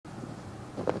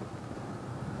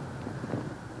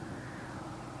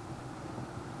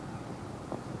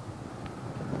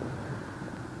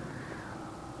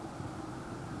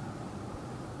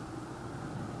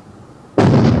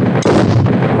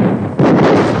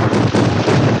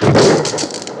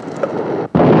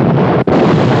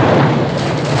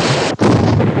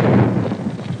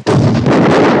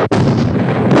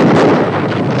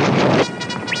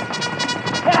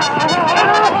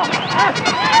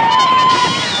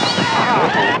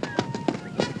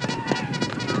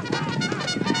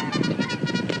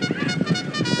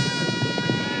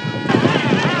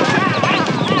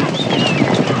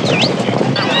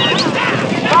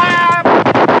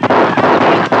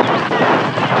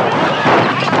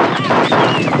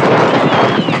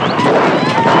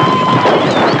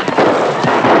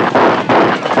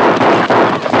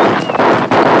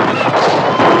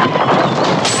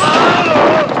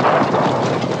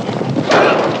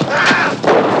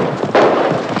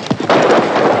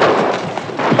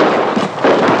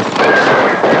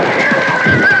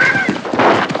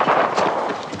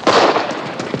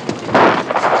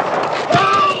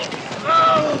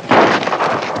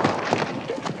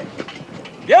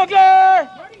Bugler!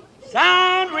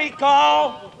 Sound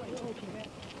recall!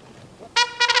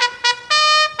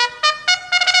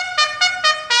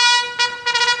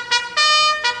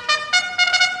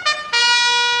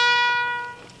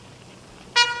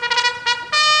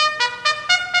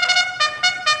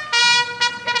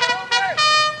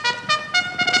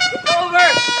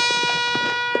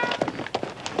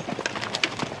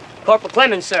 Corporal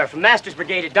Clemens, sir, from Master's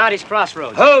Brigade at Dante's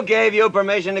Crossroads. Who gave you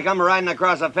permission to come riding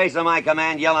across the face of my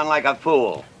command yelling like a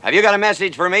fool? Have you got a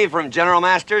message for me from General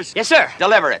Masters? Yes, sir.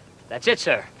 Deliver it. That's it,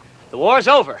 sir. The war's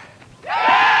over.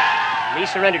 Lee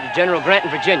surrendered to General Grant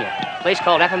in Virginia, a place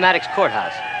called Appomattox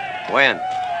Courthouse. When?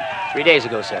 3 days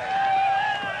ago, sir.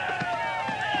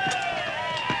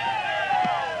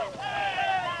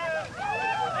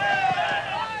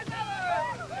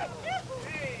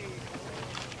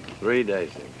 Three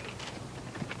days ago.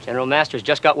 General Masters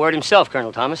just got word himself,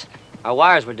 Colonel Thomas. Our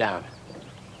wires were down.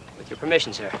 With your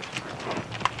permission, sir.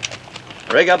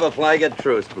 Rig up a flag of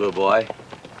truce, Blue Boy.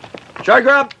 Charger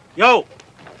up! Yo!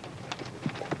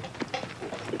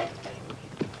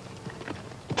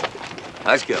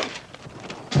 Let's go.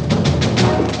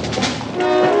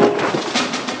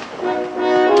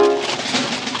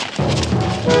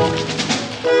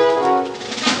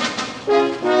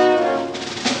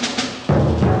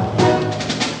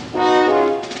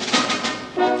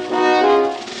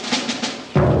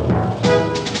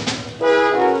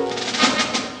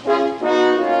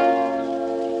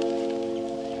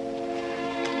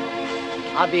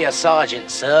 I'll be a sergeant,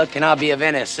 sir. Can I be of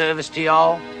any service to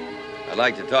y'all? I'd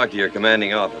like to talk to your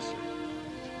commanding officer.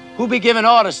 Who be giving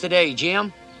orders today,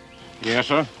 Jim? Yes,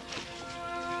 sir.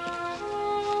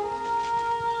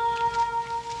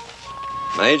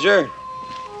 Major,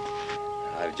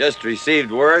 I've just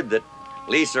received word that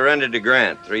Lee surrendered to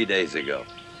Grant 3 days ago.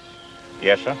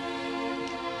 Yes, sir.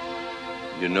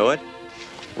 You know it?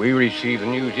 We received the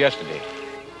news yesterday.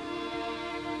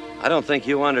 I don't think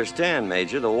you understand,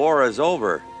 Major. The war is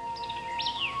over.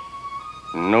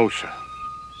 No, sir.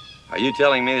 Are you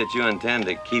telling me that you intend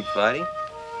to keep fighting?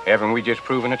 Haven't we just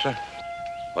proven it, sir?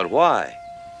 But why?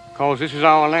 Because this is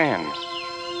our land,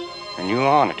 and you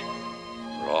own it.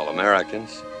 We're all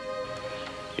Americans.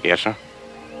 Yes, sir.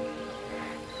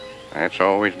 That's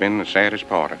always been the saddest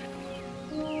part of it.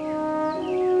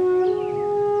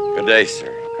 Good day,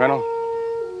 sir. Colonel,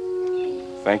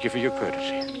 thank you for your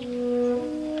courtesy.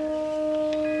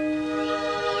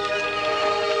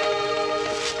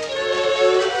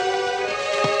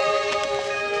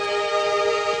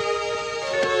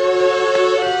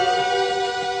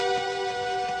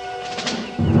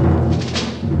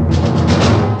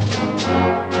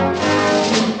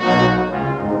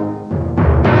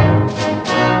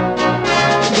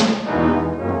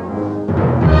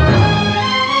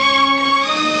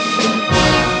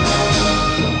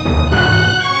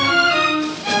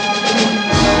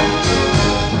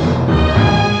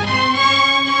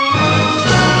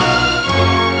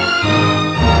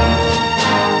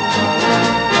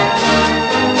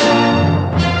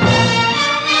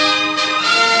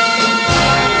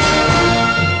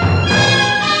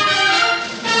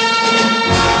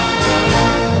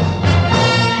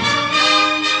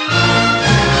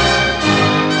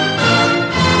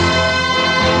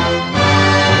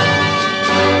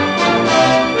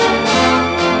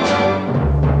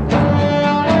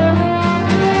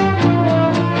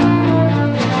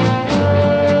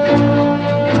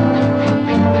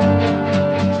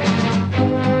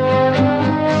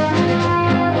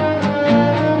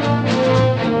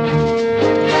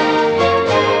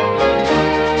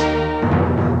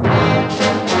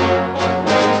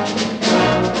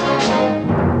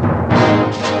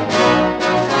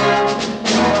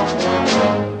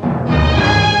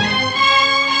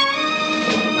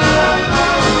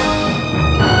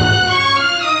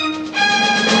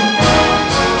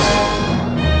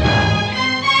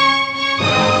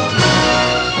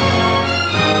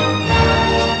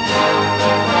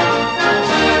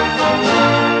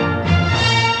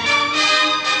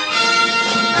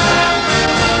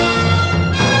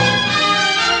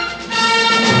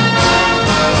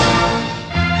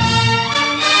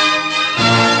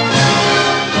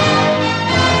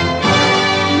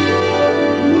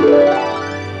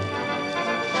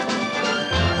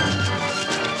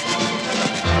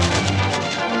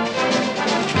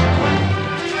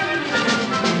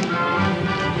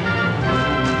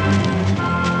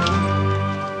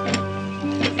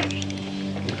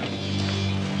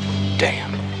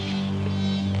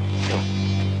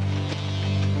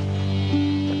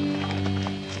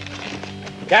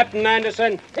 Captain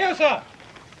Anderson. Here, sir.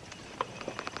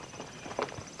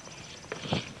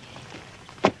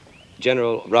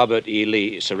 General Robert E.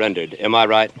 Lee surrendered. Am I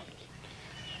right?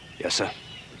 Yes, sir.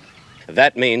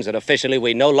 That means that officially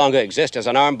we no longer exist as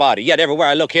an armed body. Yet everywhere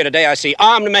I look here today, I see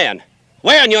armed men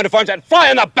wearing uniforms and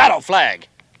flying the battle flag.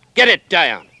 Get it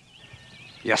down.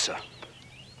 Yes, sir.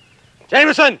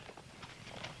 Jameson!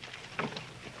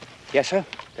 Yes, sir.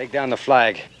 Take down the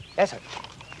flag. Yes, sir.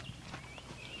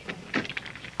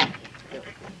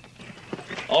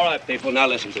 All right, people, now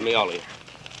listen to me, all of you.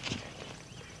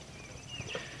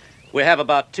 We have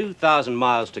about 2,000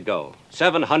 miles to go.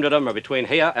 700 of them are between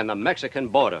here and the Mexican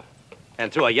border,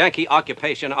 and through a Yankee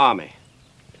occupation army.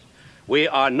 We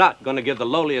are not going to give the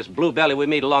lowliest blue belly we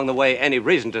meet along the way any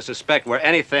reason to suspect we're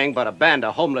anything but a band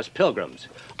of homeless pilgrims.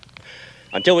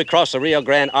 Until we cross the Rio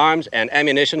Grande, arms and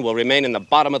ammunition will remain in the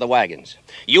bottom of the wagons.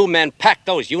 You men pack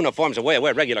those uniforms away and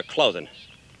wear regular clothing.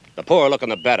 The poorer looking,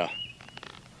 the better.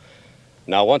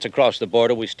 Now, once across the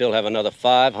border, we still have another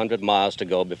 500 miles to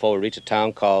go before we reach a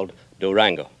town called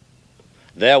Durango.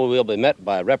 There we will be met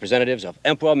by representatives of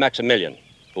Emperor Maximilian,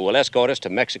 who will escort us to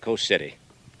Mexico City.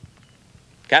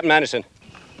 Captain Anderson.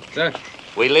 Sir.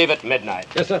 We leave at midnight.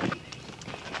 Yes, sir.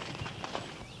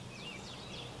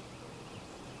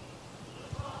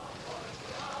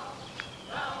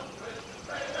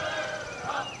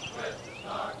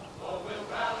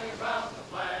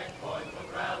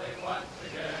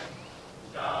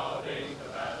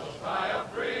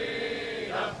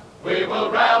 We will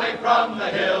rally from the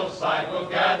hillside, we'll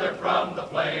gather from the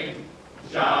plain,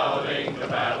 shouting the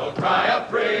battle cry of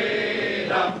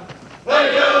freedom. The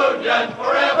Union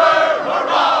forever,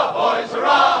 hurrah, boys,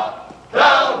 hurrah!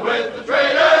 Down with the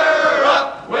traitor,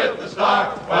 up with the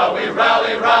star. While we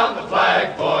rally round the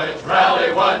flag, boys,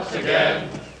 rally once again,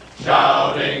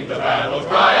 shouting the battle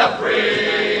cry of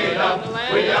freedom.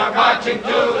 We are marching to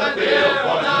the field,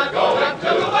 boys, we're going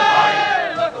to the fight.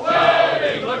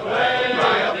 Shouting the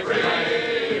cry of freedom.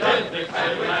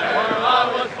 And where I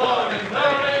was born in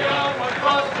Louisville,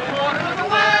 across the border, look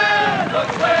away, look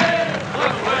away,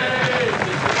 look away.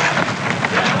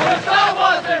 Yeah, I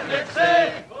was in Dixie.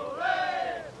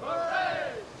 Hooray, hooray.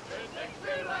 In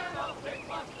Dixieland, I'll take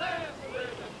my stand to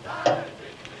live and die.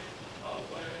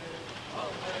 Away,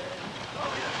 away,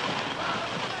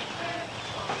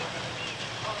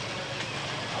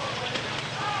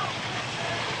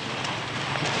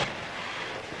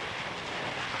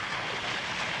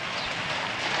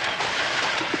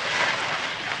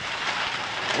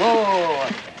 Whoa.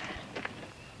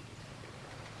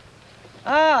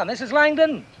 Ah, Mrs.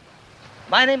 Langdon.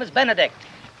 My name is Benedict.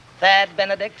 Thad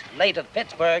Benedict, late of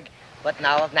Pittsburgh, but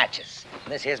now of Natchez.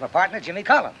 This here's my partner, Jimmy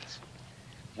Collins.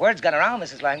 Word's gone around,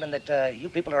 Mrs. Langdon, that you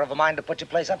people are of a mind to put your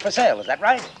place up for sale. Is that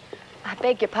right? I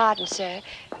beg your pardon, sir,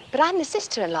 but I'm the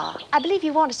sister-in-law. I believe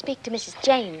you want to speak to Mrs.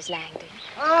 James Langdon.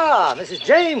 Ah, Mrs.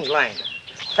 James Langdon.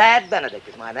 Thad Benedict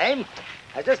is my name.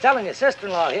 I was just telling your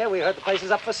sister-in-law here we heard the place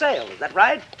is up for sale. Is that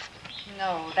right?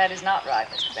 No, that is not right,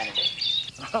 Mr.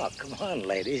 Benedict. Oh, come on,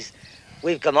 ladies.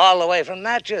 We've come all the way from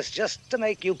Natchez just to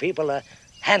make you people a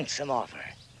handsome offer.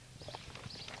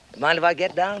 Mind if I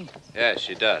get down? Yes,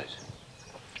 she does.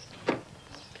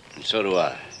 And so do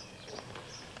I.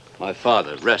 My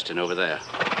father, resting over there.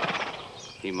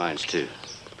 He minds, too.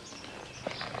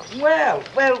 Well.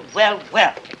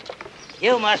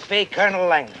 You must be Colonel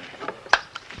Langdon.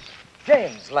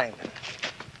 James Langdon.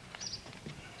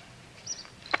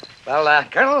 Well,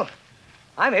 Colonel,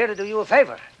 I'm here to do you a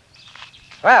favor.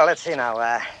 Well, let's see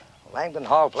now. Langdon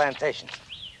Hall Plantation.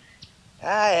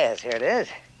 Ah, yes, here it is.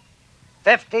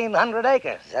 1,500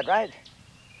 acres, is that right?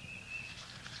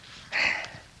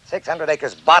 600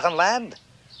 acres bottomland,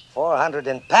 400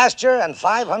 in pasture, and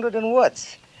 500 in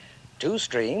woods. 2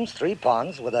 streams, 3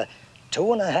 ponds, with a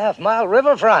 2.5-mile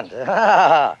riverfront.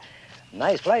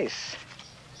 Nice place.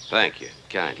 Thank you,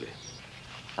 kindly.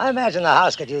 I imagine the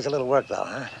house could use a little work, though,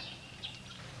 huh?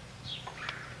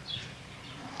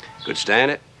 Could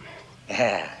stand it?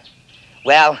 Yeah.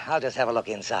 Well, I'll just have a look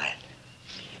inside.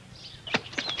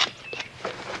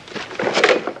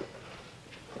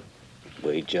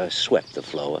 We just swept the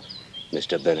floor,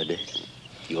 Mr. Benedict.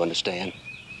 You understand?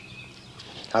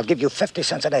 I'll give you 50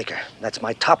 cents an acre. That's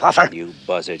my top offer. You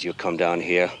buzzards, you come down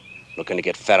here looking to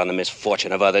get fat on the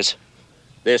misfortune of others.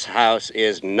 This house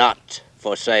is not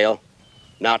for sale.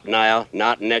 Not now,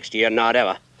 not next year, not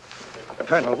ever.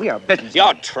 Colonel, we are business.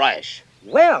 You're trash.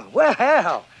 Well,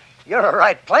 you're a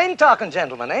right plain-talking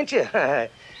gentleman, ain't you? You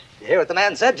hear what the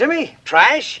man said, Jimmy?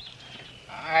 Trash?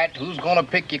 All right, who's gonna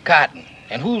pick your cotton?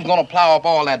 And who's gonna plow up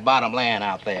all that bottom land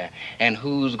out there? And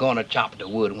who's gonna chop the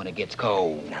wood when it gets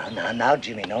cold? Now,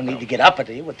 Jimmy, no need to get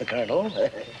uppity with the Colonel.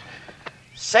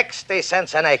 60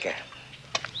 cents an acre.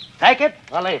 Take it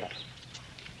or leave it.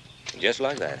 Just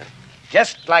like that, huh?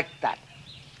 Just like that.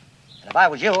 And if I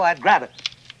was you, I'd grab it.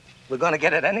 We're going to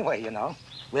get it anyway, you know.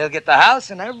 We'll get the house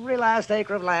and every last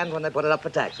acre of land when they put it up for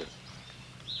taxes.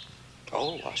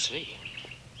 Oh, I see.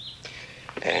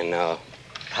 And,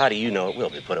 how do you know it will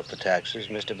be put up for taxes,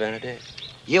 Mr. Benedict?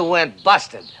 You went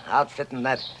busted outfitting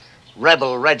that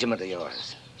rebel regiment of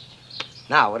yours.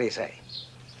 Now, what do you say?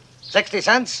 60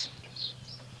 cents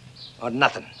or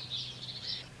nothing?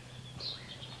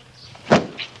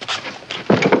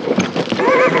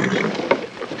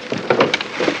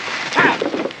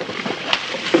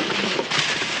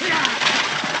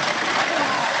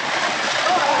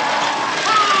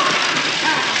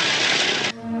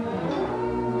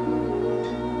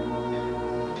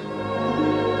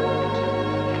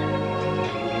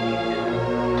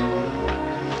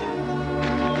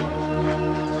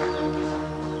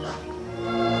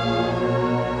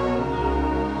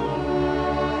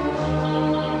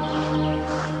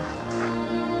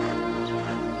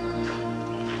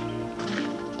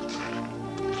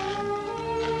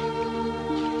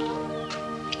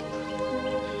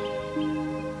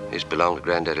 It's belonged to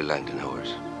Granddaddy Langdon,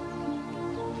 Horace.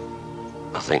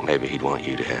 I think maybe he'd want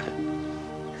you to have it.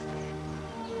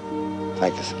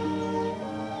 Thank you, sir.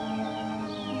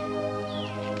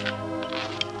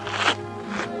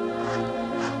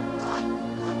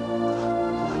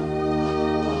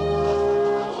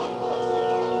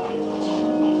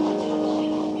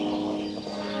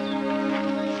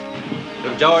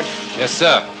 Look, George. Yes,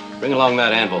 sir. Bring along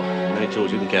that anvil. Many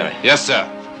tools you can carry. Yes, sir.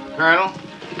 Colonel,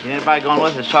 anybody going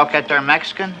with us to talk at their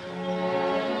Mexican?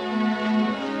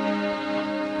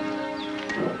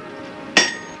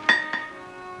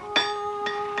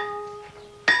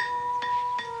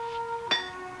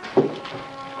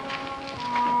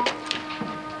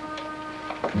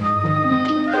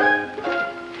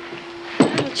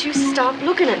 Why don't you stop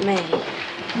looking at me?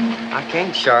 I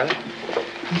can't, Charlotte.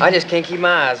 I just can't keep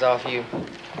my eyes off you.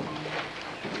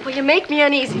 Well, you make me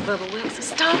uneasy, Bubba Wilkes, so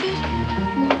stop it.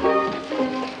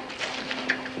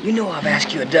 You know I've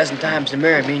asked you a dozen times to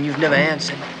marry me, and you've never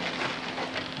answered.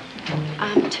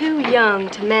 I'm too young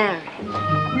to marry.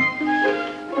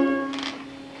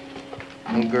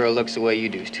 No girl looks the way you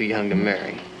do is too young to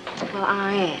marry. Well,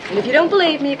 I am. And if you don't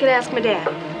believe me, you could ask my dad.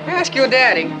 Ask your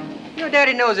daddy. Your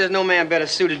daddy knows there's no man better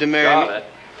suited to marry Charlotte.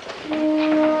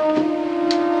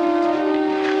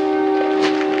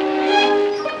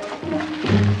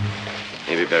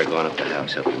 Maybe better go on up to the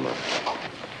house, help your mother.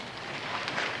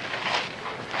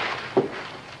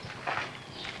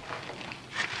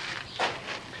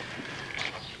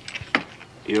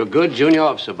 You're a good junior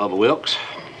officer, Bubba Wilkes.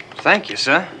 Thank you,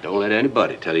 sir. Don't let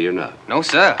anybody tell you you're not. No,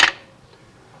 sir.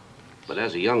 But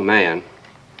as a young man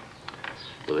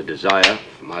with a desire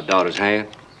for my daughter's hand,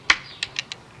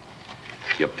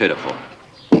 you're pitiful.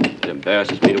 It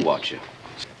embarrasses me to watch you.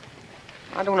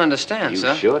 I don't understand, You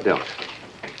sir. sure don't.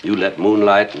 You let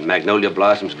moonlight and magnolia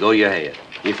blossoms go your head.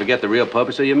 You forget the real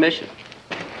purpose of your mission.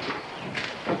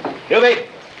 Shelby!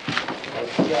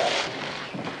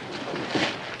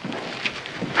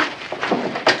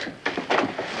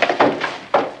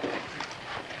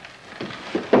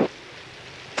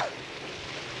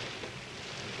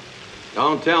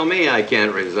 Don't tell me I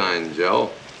can't resign, Joe.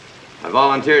 I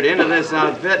volunteered into this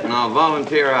outfit, and I'll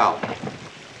volunteer out.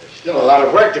 There's still a lot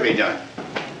of work to be done.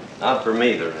 Not for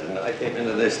me, there isn't. I came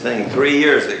into this thing 3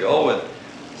 years ago with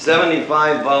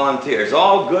 75 volunteers,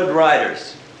 all good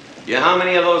riders. You know how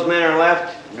many of those men are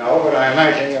left? No, but I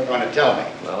imagine you're going to tell me.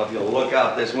 Well, if you'll look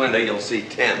out this window, you'll see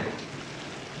 10.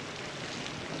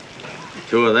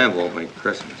 2 of them won't make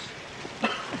Christmas.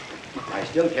 I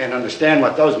still can't understand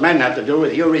what those men have to do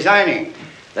with you resigning.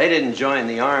 They didn't join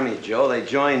the Army, Joe. They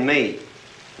joined me.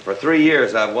 For 3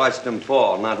 years, I've watched them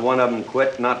fall. Not one of them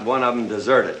quit, not one of them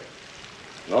deserted.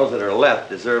 Those that are left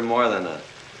deserve more than a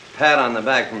pat on the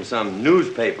back from some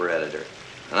newspaper editor.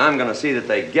 And I'm going to see that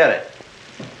they get it.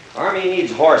 Army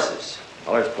needs horses.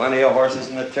 Well, there's plenty of horses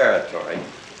in the territory.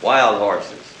 Wild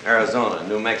horses, Arizona,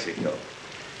 New Mexico.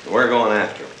 So we're going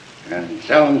after them. And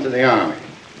sell them to the Army.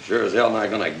 Sure as hell not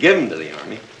going to give them to the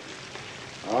Army.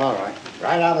 All right.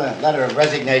 Write out a letter of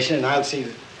resignation, and I'll see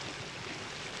that.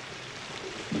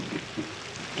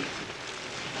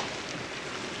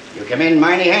 You come in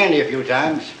mighty handy a few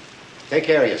times. Take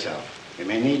care of yourself. We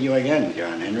may need you again,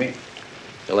 John Henry.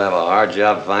 You'll have a hard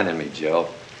job finding me, Joe.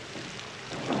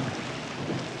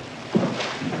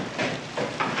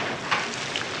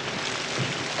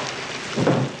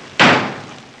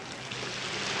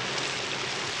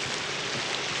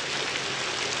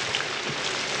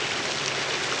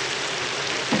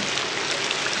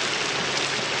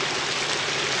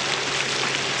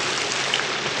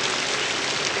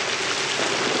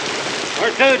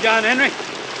 to, John Henry?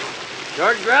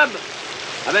 Short grub,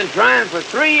 I've been trying for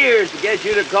 3 years to get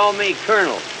you to call me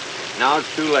Colonel. Now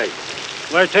it's too late.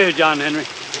 Where to, John Henry?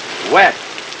 West.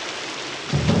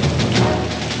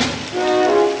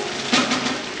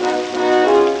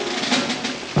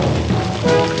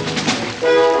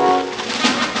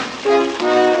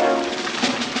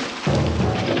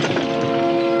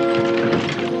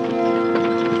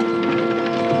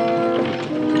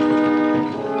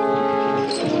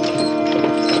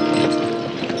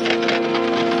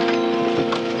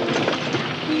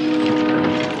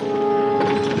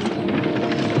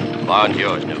 Bond's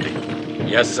yours, Newby.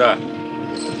 Yes, sir.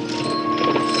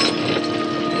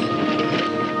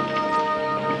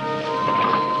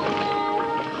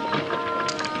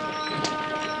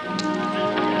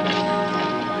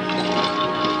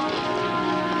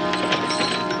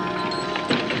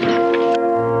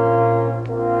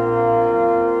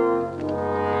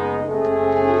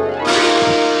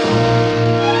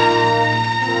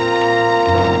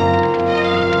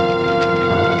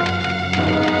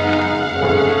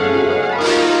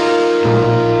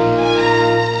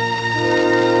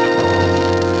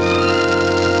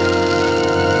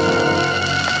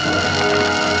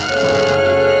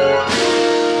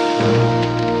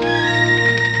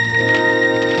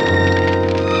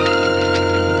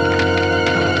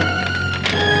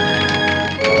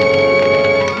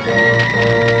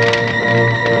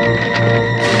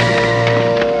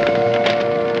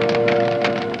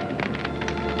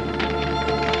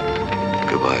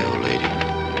 Goodbye, old lady.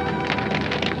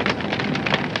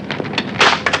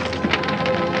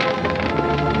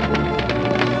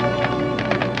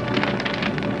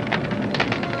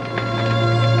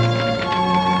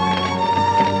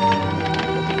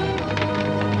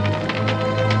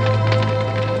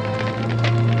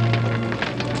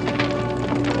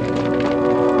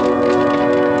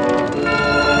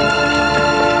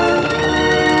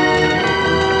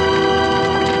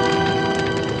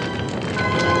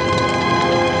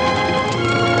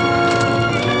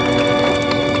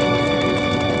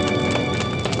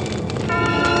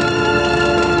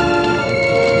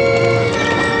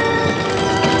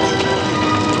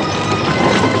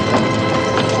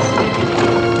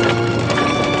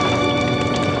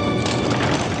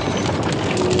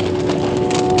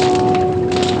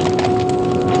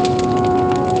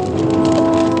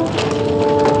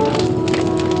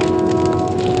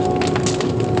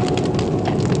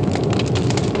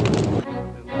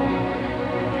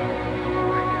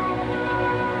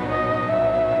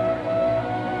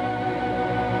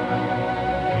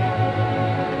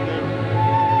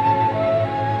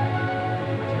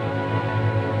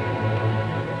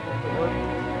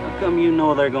 How come you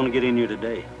know they're going to get in here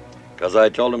today? Because I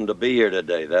told them to be here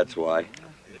today, that's why.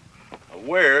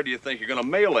 Where do you think you're going to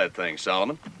mail that thing,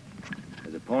 Solomon?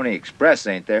 There's a Pony Express,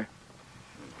 ain't there?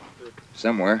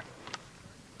 Somewhere.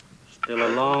 Still a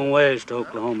long ways to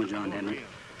Oklahoma, John Henry.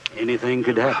 Anything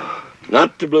could happen.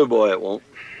 Not to Blue Boy, it won't.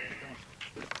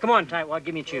 Come on, Tightwad,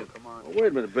 give me a chew. Well, wait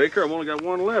a minute, Baker. I've only got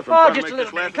one left. Oh, just a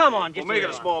little bit. Come on, just We'll make it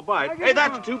a small bite. Hey,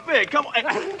 that's too big. Come on.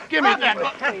 Hey, give me that.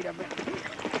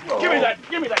 Give me that.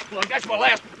 Give me that plug. That's my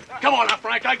last. Come on now,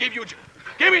 Frank. I give you.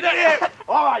 Give me that. Yeah.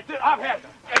 All right, I've had it.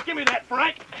 Hey, give me that,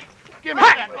 Frank. Give me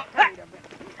that.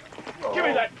 Give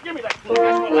me that. Give me that plug.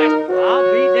 That's my last. I'll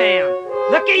be damned.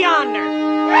 Looky yonder.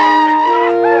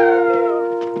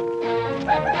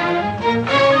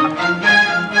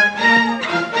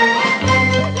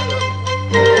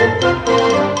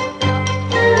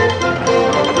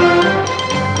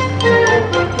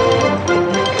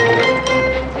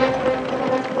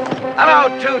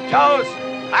 Hello, Two Toes.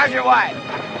 How's your wife?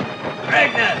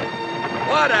 Pregnant.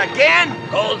 What, again?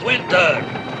 Cold winter.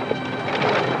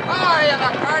 How are you,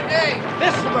 McCartney?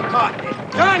 Mr. McCartney.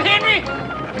 John Henry,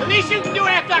 the least you can do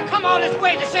after I come all this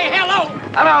way to say hello.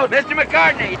 Hello, Mr.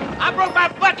 McCartney. I broke my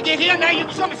butt to get here, now you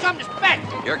can show me some respect.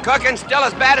 Your cooking's still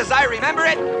as bad as I remember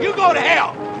it? You go to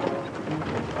hell.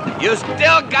 You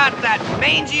still got that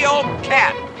mangy old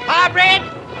cat. Hybrid,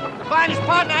 the finest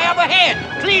partner I ever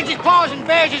had. Cleans his paws and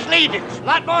bears his leavings. A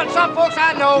lot more than some folks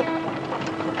I know.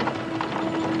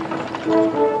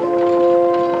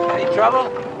 Any trouble?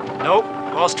 Nope.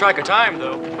 Lost track of time,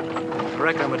 though. I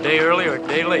reckon I'm a day early or a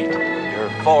day late. You're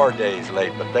 4 days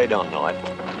late, but they don't know it.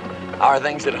 How are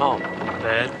things at home?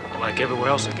 Bad. Like everywhere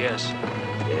else, I guess.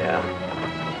 Yeah.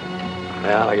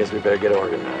 Well, I guess we better get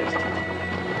organized.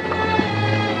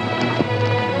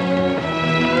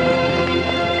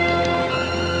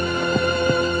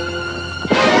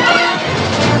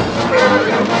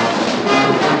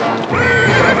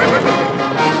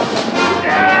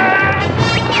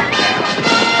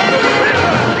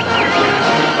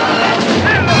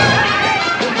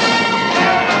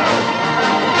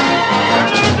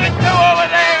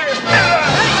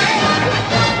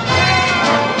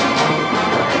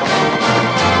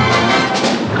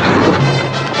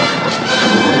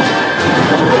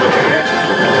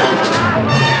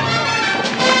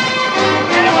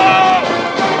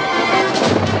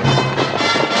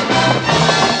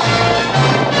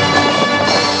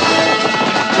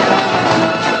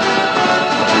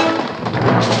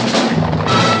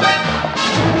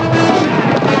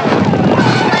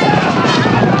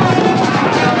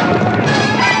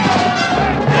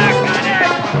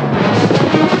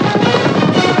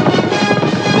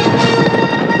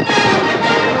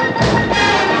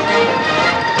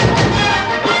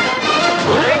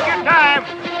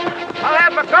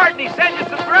 McCartney send you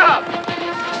some grub.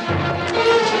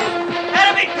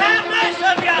 That'll be damn nice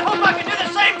of you. I hope I can do the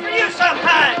same for you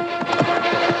sometime.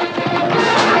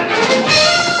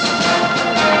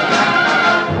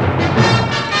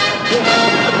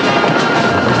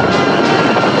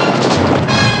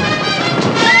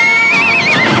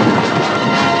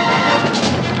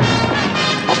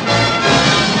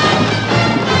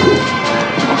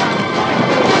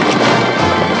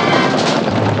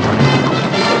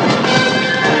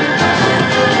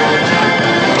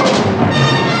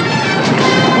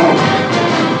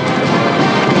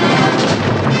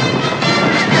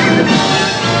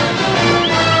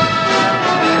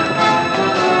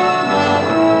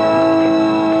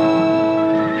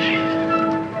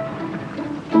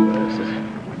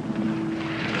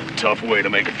 Tough way to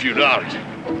make a few dollars.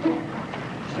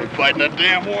 Fighting that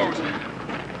damn war was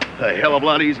a hell of a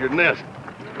lot easier than this.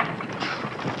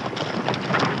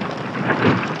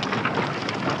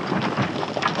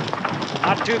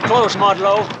 Not too close,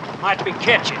 Mudlow. Might be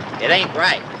catching. It ain't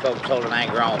right, folks holding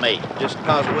anger on me. Just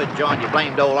because I wouldn't join your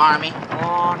blamed old army.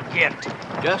 On, get.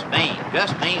 Just mean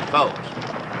folks.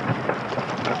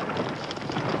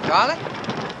 Charlotte?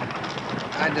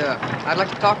 I'd like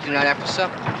to talk to you tonight after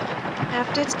supper.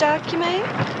 After it's dark, you mean?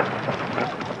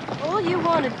 All you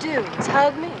want to do is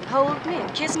hug me and hold me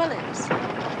and kiss my lips.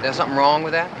 There's something wrong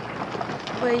with that?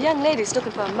 Well, a young lady's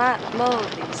looking for a mite more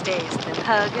these days than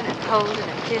hugging and holding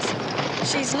and kissing.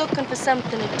 She's looking for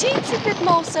something a teensy bit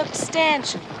more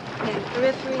substantial than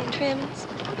periphery and trimmings.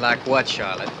 Like what,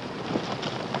 Charlotte?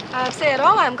 I've said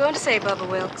all I'm going to say, Bubba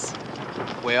Wilkes.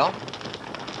 Well,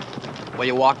 will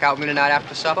you walk out with me tonight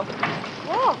after supper?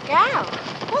 Walk out?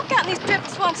 Walk out in these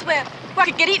dreadful swamps where I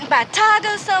could get eaten by a tiger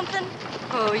or something?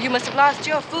 Oh, you must have lost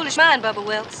your foolish mind, Bubba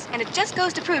Wilkes. And it just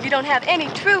goes to prove you don't have any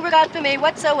true regard for me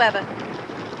whatsoever.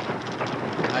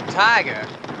 A tiger?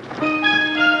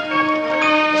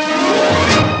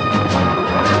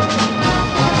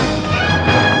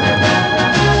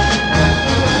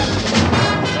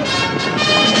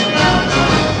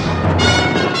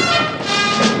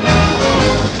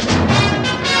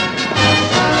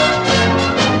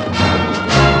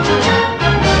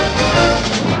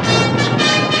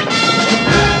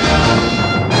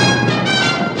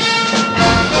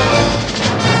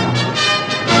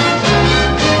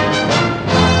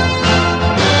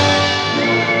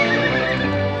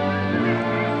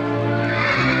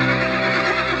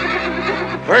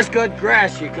 First good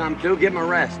grass you come to, give him a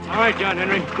rest. All right, John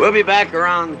Henry. We'll be back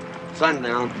around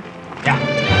sundown.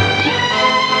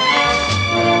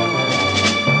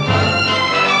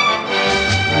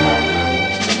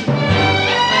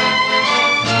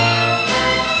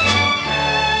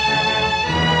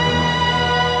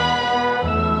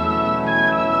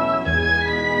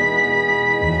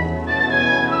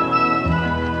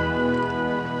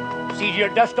 See your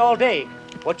dust all day.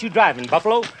 What you driving,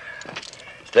 Buffalo?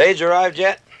 Stage arrived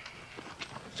yet?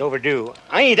 It's overdue.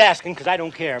 I ain't asking because I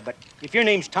don't care, but if your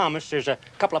name's Thomas, there's a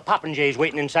couple of popinjays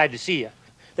waiting inside to see you.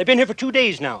 They've been here for 2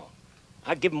 days now.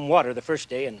 I give them water the first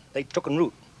day, and they took en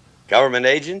route. Government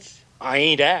agents? I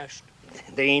ain't asked.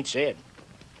 They ain't said.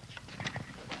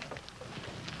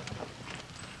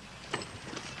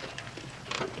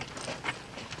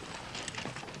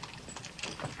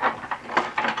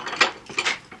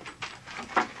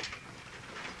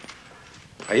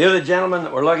 Are you the gentleman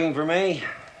that were looking for me?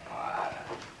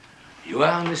 You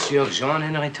are Monsieur John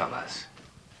Henry Thomas.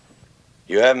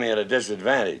 You have me at a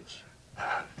disadvantage.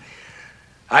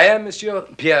 I am Monsieur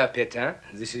Pierre Pétain.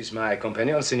 This is my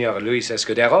companion, Senor Luis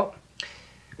Escudero.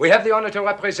 We have the honor to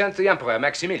represent the Emperor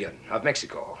Maximilian of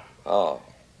Mexico. Oh.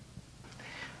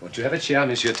 Won't you have a chair,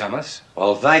 Monsieur Thomas?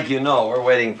 Well, thank you. No, we're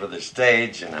waiting for the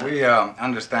stage and... We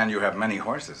understand you have many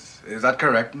horses. Is that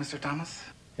correct, Mr. Thomas?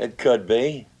 It could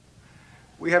be.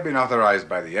 We have been authorized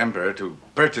by the Emperor to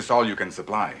purchase all you can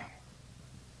supply.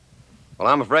 Well,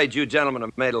 I'm afraid you gentlemen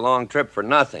have made a long trip for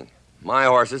nothing. My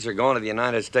horses are going to the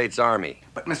United States Army.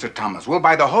 But, Mr. Thomas, we'll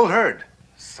buy the whole herd,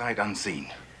 sight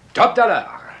unseen. Top dollar,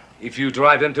 if you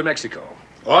drive them to Mexico.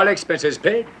 All expenses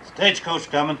paid.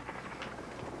 Stagecoach coming.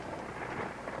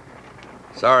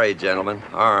 Sorry, gentlemen.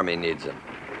 Our army needs them.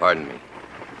 Pardon me.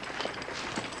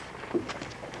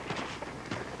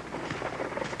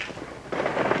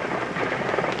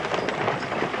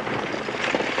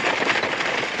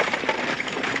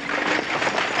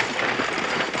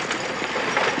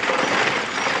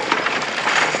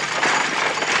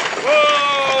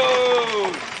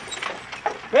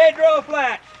 Pedro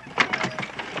Flats.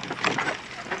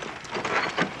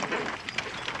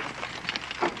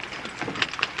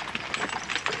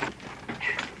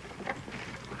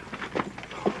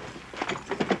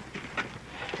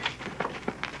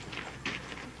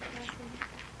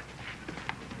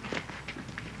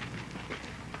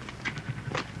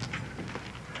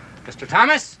 Mr.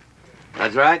 Thomas?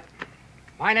 That's right.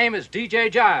 My name is D.J.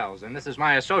 Giles, and this is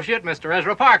my associate, Mr.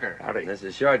 Ezra Parker. Howdy. This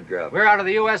is Short Grub. We're out of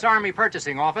the U.S. Army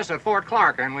Purchasing Office at Fort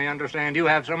Clark, and we understand you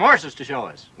have some horses to show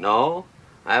us. No,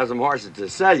 I have some horses to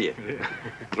sell you.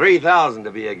 3,000 to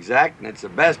be exact, and it's the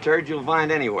best herd you'll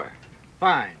find anywhere.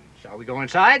 Fine. Shall we go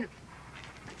inside?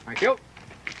 Thank you.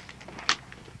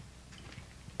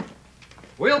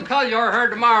 We'll cull your herd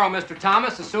tomorrow, Mr.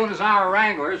 Thomas, as soon as our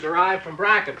wranglers arrive from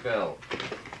Brackettville.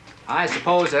 I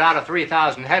suppose that out of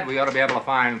 3,000 head, we ought to be able to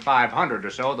find 500 or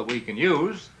so that we can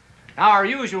use. Now, our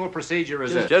usual procedure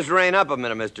is this. Just rein up a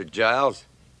minute, Mr. Giles.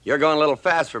 You're going a little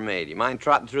fast for me. Do you mind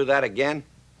trotting through that again?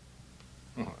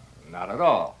 Not at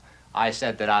all. I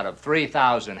said that out of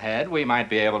 3,000 head, we might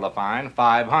be able to find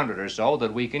 500 or so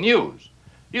that we can use.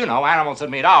 You know, animals that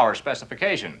meet our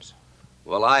specifications.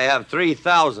 Well, I have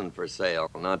 3,000 for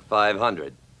sale, not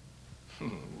 500.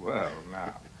 Well,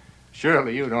 now,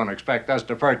 surely you don't expect us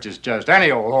to purchase just any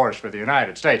old horse for the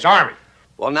United States Army.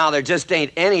 Well, now, there just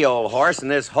ain't any old horse in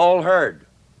this whole herd.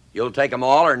 You'll take 'em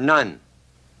all or none.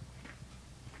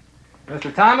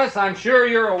 Mr. Thomas, I'm sure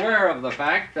you're aware of the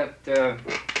fact that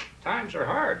times are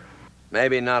hard.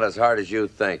 Maybe not as hard as you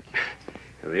think.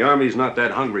 The Army's not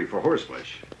that hungry for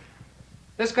horseflesh.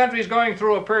 This country's going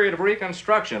through a period of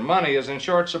reconstruction. Money is in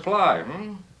short supply.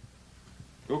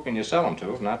 Who can you sell them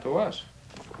to if not to us?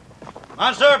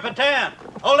 Monsieur Petain,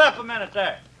 hold up a minute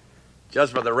there.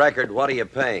 Just for the record, what are you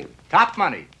paying? Top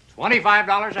money,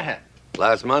 $25 a head.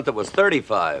 Last month it was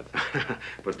 35.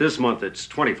 But this month it's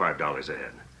 $25 a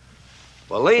head.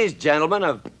 Well, these gentlemen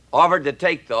have offered to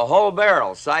take the whole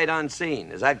barrel, sight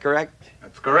unseen. Is that correct?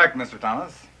 That's correct, Mr.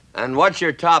 Thomas. And what's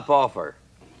your top offer?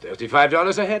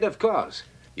 $35 a head, of course.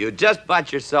 You just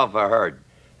bought yourself a herd.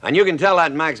 And you can tell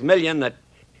that Maximilian that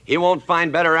he won't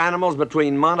find better animals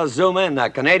between Montezuma and the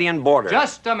Canadian border.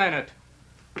 Just a minute.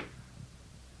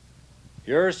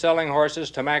 You're selling horses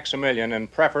to Maximilian in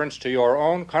preference to your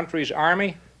own country's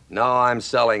army? No, I'm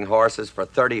selling horses for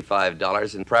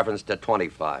 $35 in preference to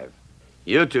 $25.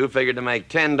 You two figured to make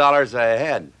 $10 a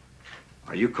head.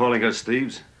 Are you calling us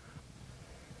thieves?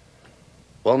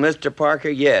 Well, Mr. Parker,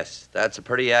 yes. That's a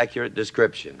pretty accurate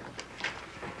description.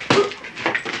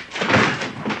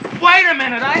 Wait a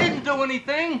minute, I didn't do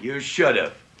anything. You should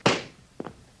have.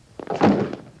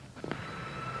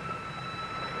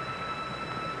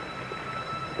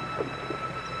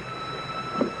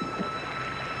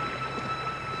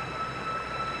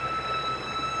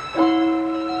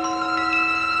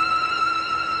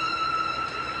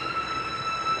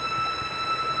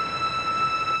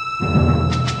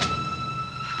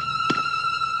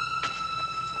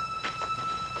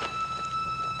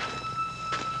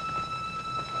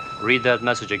 Read that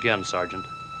message again, Sergeant.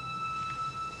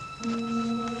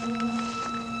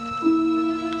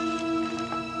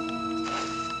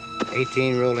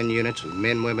 "18 rolling units with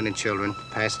men, women, and children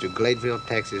passed through Gladeville,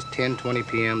 Texas, 10:20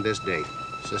 p.m. this date.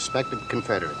 Suspected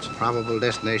Confederates. Probable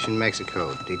destination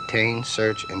Mexico. Detain,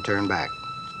 search, and turn back."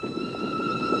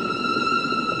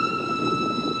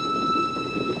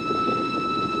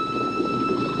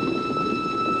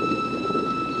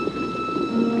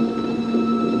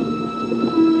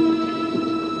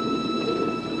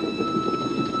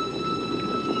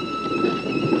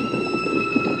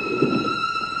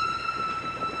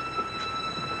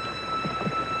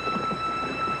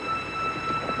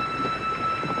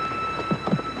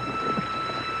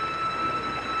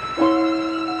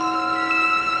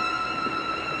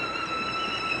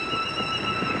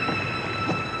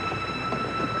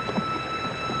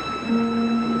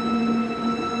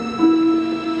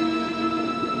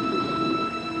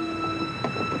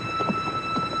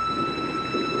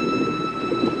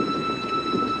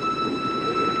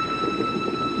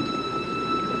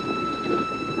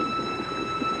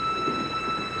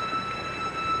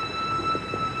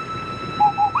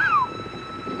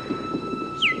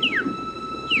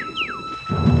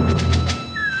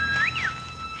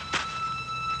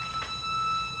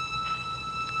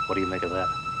 What do you make of that?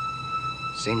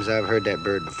 Seems I've heard that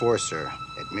bird before, sir,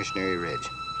 at Missionary Ridge.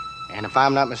 And if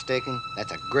I'm not mistaken,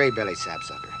 that's a gray-bellied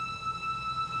sapsucker.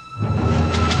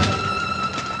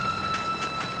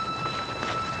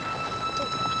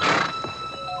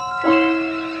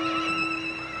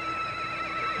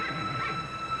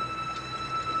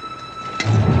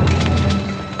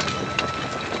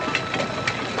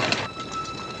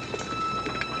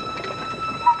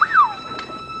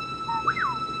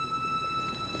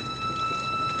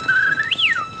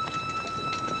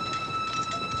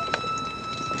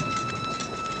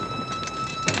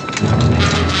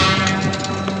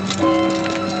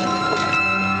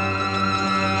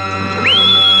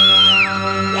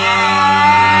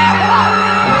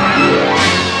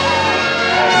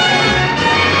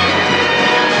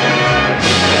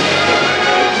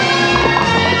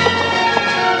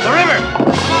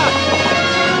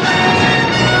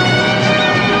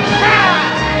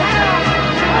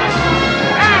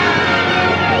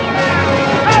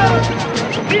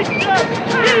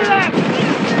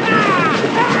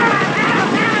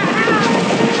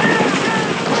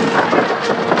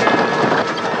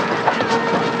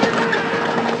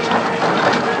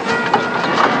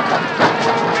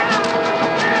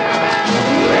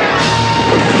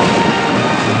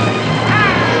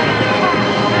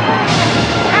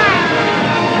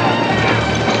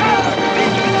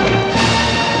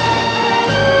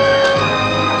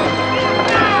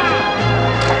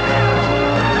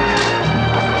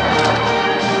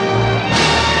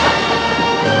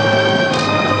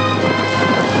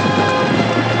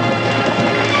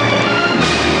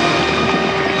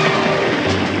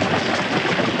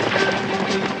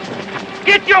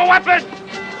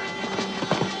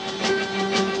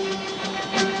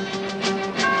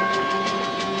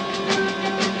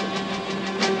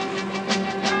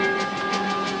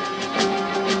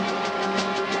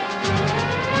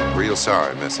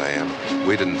 sorry, Miss Ann.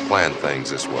 We didn't plan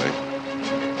things this way.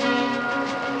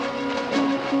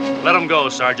 Let him go,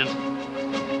 Sergeant.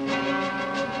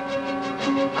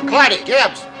 Clyde,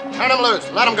 Gibbs, turn him loose.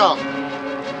 Let him go.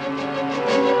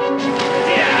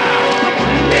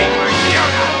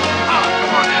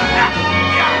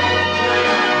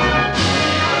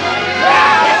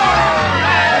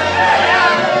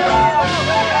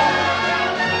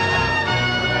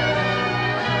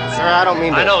 Sir, I don't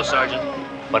mean to... I know, Sergeant.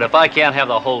 But if I can't have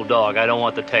the whole dog, I don't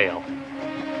want the tail.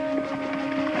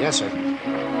 Yes, sir.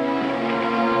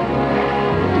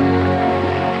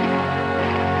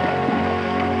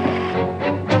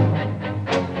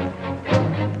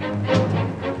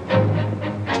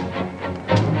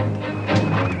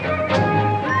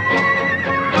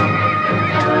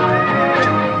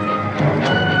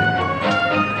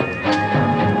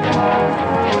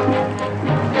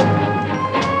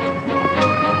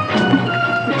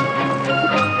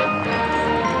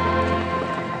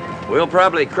 We'll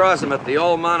probably cross them at the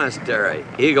old monastery,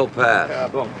 Eagle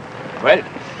Pass. Bon. Well,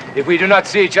 if we do not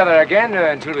see each other again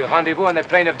until we rendezvous on the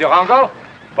plain of Durango,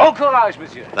 bon courage,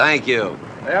 monsieur. Thank you.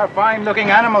 They are fine-looking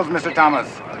animals, Mr. Thomas.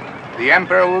 The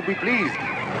Emperor will be pleased.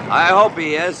 I hope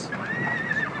he is.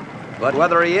 But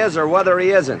whether he is or whether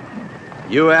he isn't,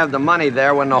 you have the money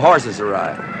there when the horses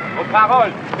arrive. Aux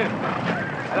paroles.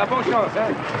 À la bonne chance,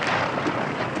 hein?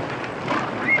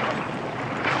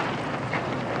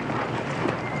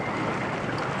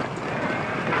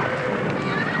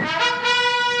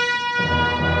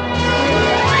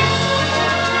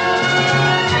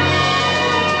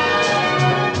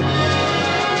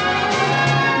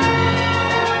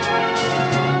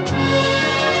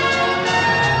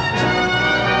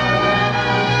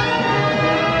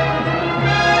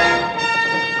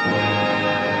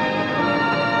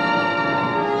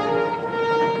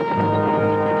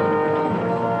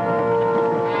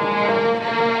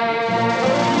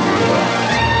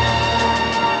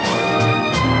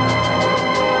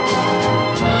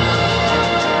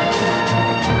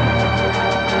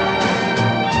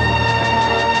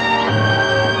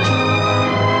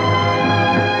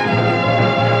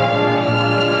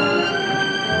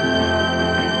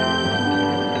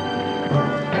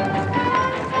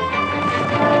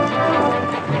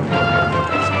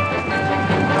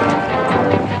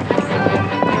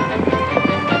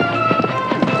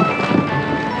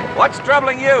 What's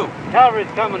troubling you? Cavalry's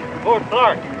coming from Fort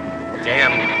Clark.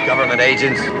 Damn government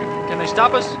agents. Can they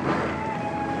stop us?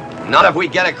 Not if we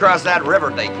get across that river,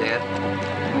 they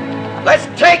can't. Let's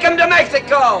take them to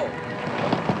Mexico!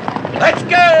 Let's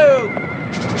go!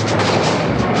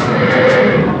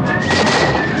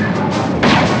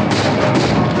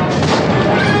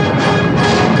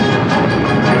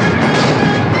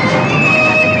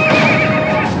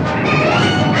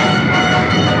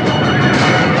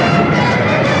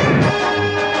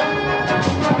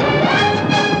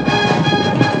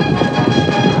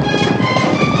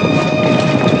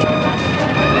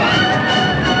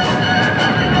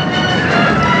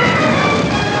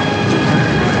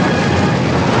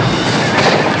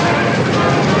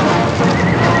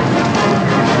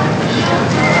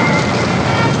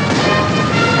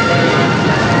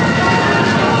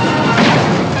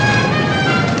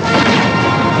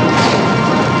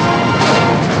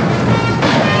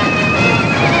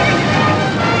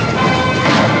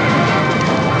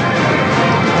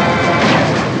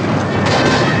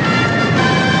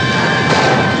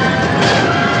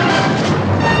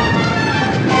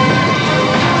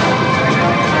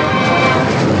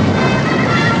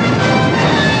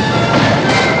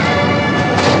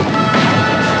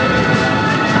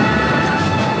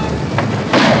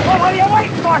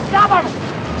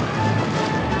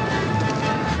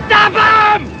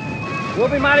 We'll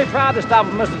be mighty proud to stop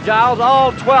him, Mr. Giles,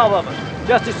 all 12 of us,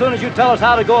 just as soon as you tell us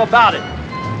how to go about it.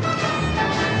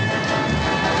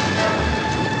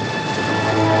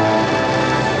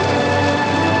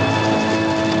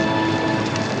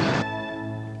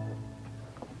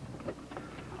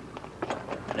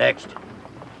 Next.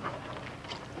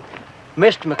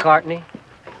 Mr. McCartney,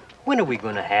 when are we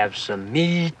going to have some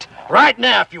meat? Right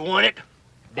now, if you want it.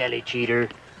 Belly cheater.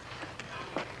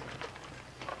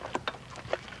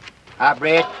 Hi,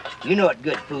 Brett. You know what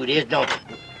good food is, don't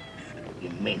you? You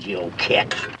mangy old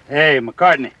cat. Hey,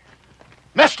 McCartney.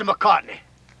 Mr. McCartney.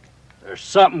 There's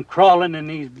something crawling in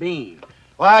these beans.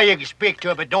 Well, you can speak to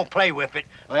it, but don't play with it,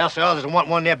 or else the others will want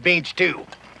one of them beans, too.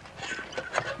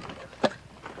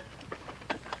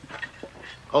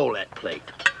 Hold that plate.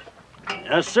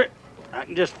 Yes, sir. I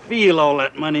can just feel all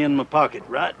that money in my pocket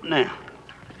right now.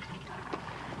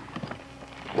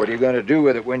 What are you going to do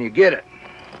with it when you get it?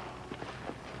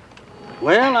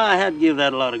 Well, I had to give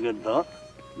that a lot of good thought,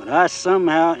 but I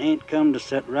somehow ain't come to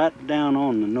set right down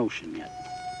on the notion yet.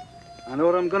 I know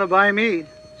what I'm gonna buy me.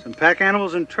 Some pack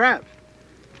animals and traps.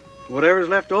 Whatever's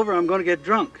left over, I'm gonna get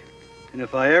drunk. And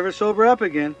if I ever sober up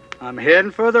again, I'm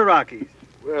heading for the Rockies.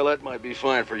 Well, that might be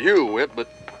fine for you, Whip, but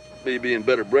me being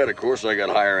better bred, of course, I got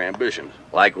higher ambitions.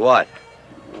 Like what?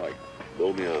 Like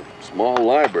build me a small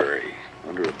library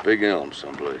under a big elm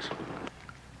someplace.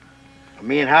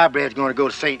 Me and Highbred's gonna go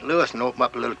to St. Louis and open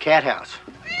up a little cat house.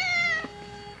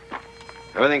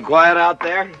 Everything quiet out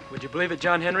there? Would you believe it,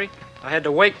 John Henry? I had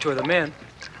to wake 2 of the men.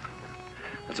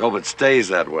 Let's hope it stays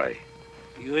that way.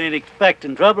 You ain't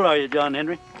expecting trouble, are you, John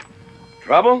Henry?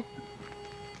 Trouble?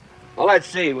 Well, let's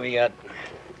see. We got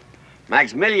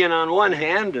Maximilian on one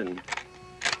hand and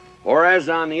Juarez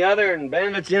on the other and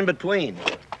bandits in between.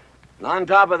 And on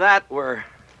top of that, we're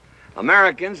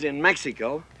Americans in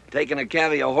Mexico taking a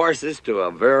cavy of horses to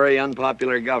a very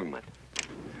unpopular government.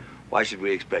 Why should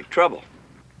we expect trouble?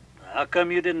 How come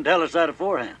you didn't tell us that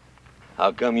beforehand?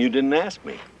 How come you didn't ask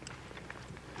me?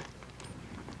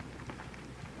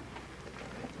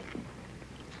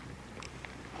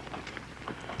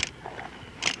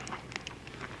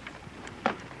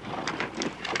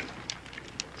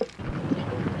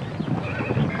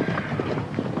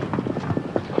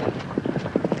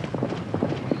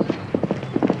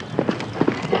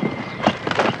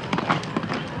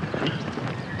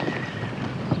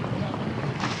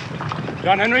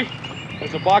 John Henry,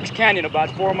 there's a box canyon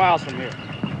about 4 miles from here.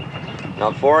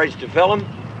 Enough forage to fill them?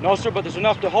 No, sir, but there's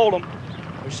enough to hold them.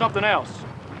 There's something else.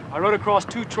 I rode across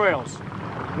 2 trails.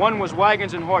 One was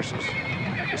wagons and horses.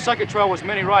 The second trail was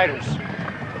many riders,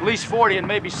 at least 40 and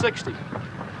maybe 60.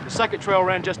 The second trail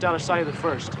ran just out of sight of the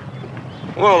first.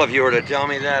 Well, if you were to tell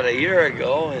me that a year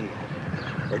ago in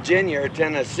Virginia or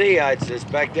Tennessee, I'd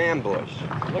suspect ambush.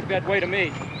 Looked that way to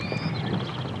me.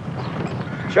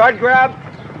 Short grab.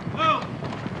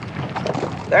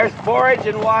 There's forage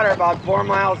and water about 4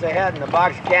 miles ahead in the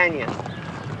Box Canyon.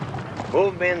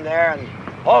 Move them in there and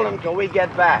hold them till we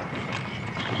get back.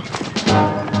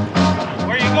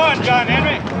 Where you going, John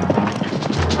Henry?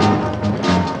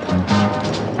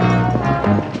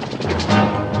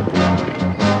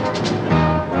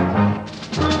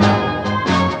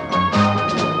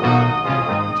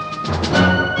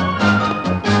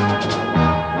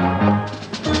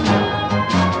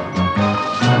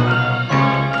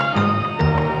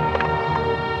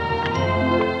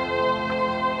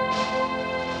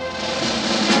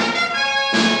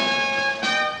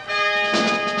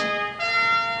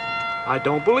 I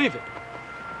don't believe it.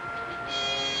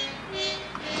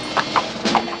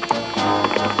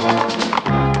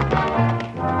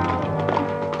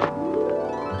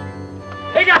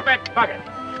 Pick up that bucket.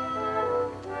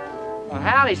 Well,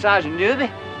 howdy, Sergeant Newby.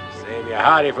 Save your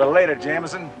howdy for later,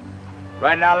 Jameson.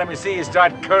 Right now, let me see you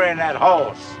start currying that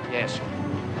horse. Yes, sir.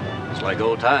 It's like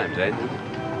old times, ain't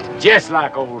it? Just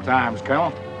like old times,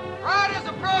 Colonel. Riders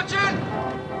approaching!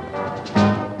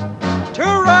 2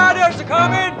 riders are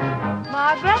coming!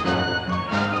 Margaret?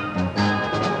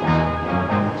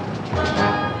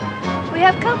 We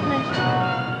have company.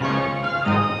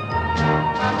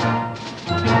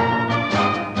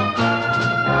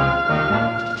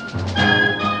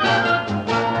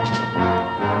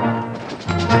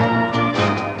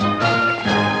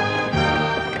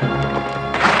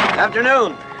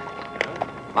 Afternoon.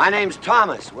 My name's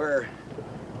Thomas. We're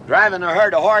driving a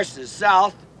herd of horses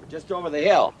south, just over the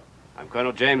hill. I'm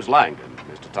Colonel James Langdon,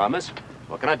 Mr. Thomas.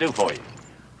 What can I do for you?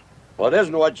 Well, it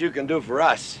isn't what you can do for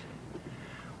us.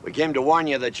 We came to warn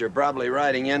you that you're probably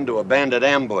riding into a bandit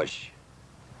ambush.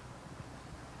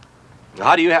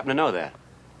 How do you happen to know that?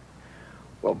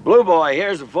 Well, Blue Boy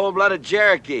here's a full-blooded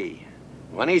Cherokee.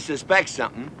 When he suspects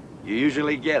something, you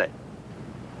usually get it.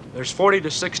 There's 40 to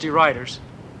 60 riders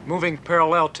moving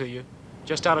parallel to you,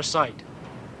 just out of sight.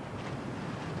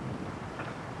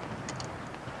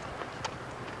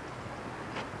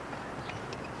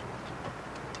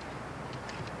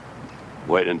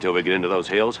 Wait until we get into those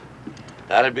hills?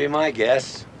 That'd be my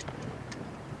guess.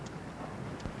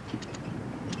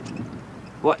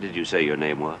 What did you say your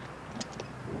name was?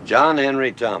 John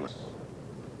Henry Thomas.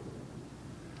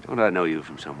 Don't I know you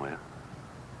from somewhere?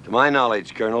 To my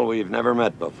knowledge, Colonel, we've never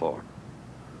met before.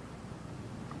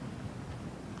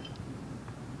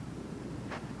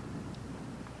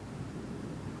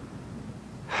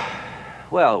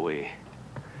 Well, we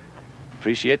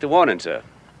appreciate the warning, sir.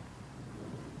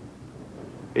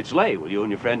 It's late. Will you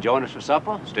and your friend join us for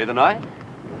supper? Stay the night?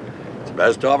 It's the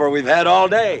best offer we've had all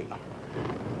day.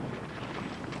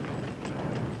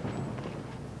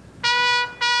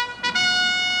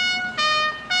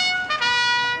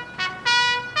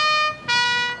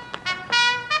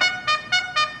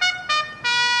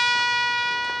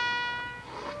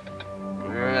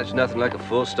 There's nothing like a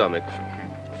full stomach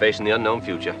for facing the unknown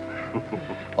future.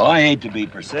 Well, I hate to be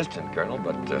persistent, Colonel,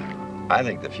 but I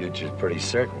think the future's pretty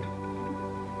certain.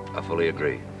 I fully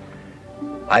agree.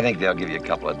 I think they'll give you a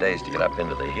couple of days to get up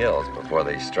into the hills before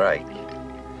they strike.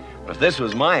 But if this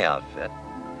was my outfit,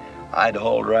 I'd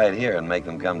hold right here and make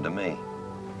them come to me.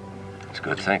 It's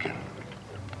good thinking.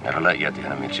 Never let yet the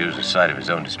enemy choose the site of his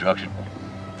own destruction.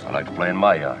 I like to play in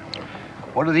my yard.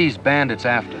 What are these bandits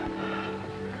after?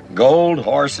 Gold,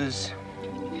 horses,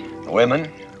 women.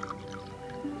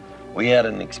 We had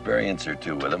an experience or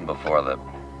two with them before the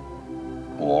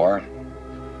war.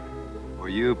 Were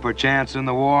you perchance in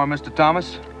the war, Mr.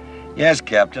 Thomas? Yes,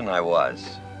 Captain, I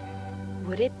was.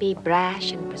 Would it be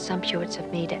brash and presumptuous of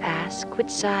me to ask which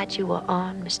side you were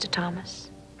on, Mr.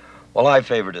 Thomas? Well, I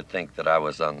favor to think that I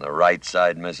was on the right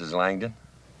side, Mrs. Langdon.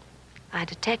 I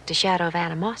detect a shadow of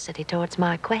animosity towards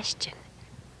my question.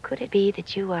 Could it be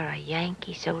that you are a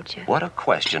Yankee soldier? What a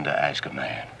question to ask a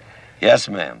man. Yes,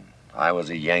 ma'am. I was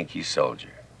a Yankee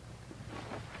soldier.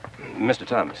 Mr.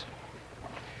 Thomas,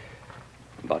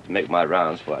 I'm about to make my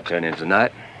rounds before I turn in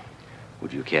tonight.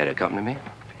 Would you care to accompany me?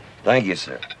 Thank you,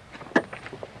 sir.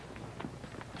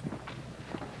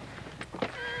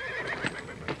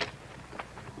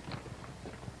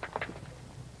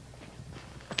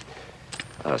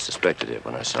 I suspected it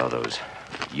when I saw those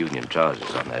Union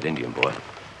trousers on that Indian boy.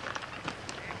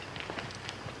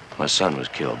 My son was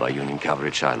killed by Union cavalry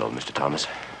at Shiloh, Mr. Thomas.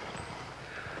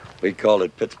 We called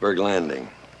it Pittsburgh Landing.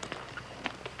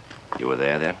 You were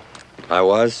there then? I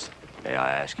was. May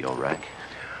I ask your rank?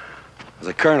 I was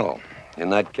a colonel in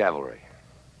that cavalry.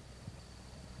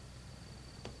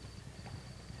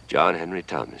 John Henry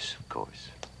Thomas, of course.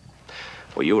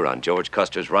 Well, you were on George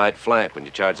Custer's right flank when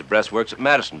you charged the breastworks at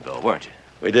Madisonville, weren't you?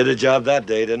 We did a job that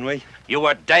day, didn't we? You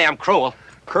were damn cruel.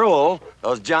 Cruel?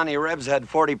 Those Johnny Rebs had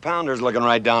 40-pounders looking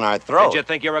right down our throat. Did you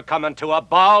think you were coming to a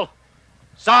ball?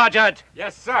 Sergeant!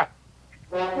 Yes, sir.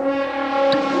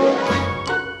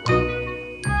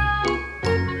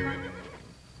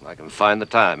 I can find the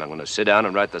time. I'm going to sit down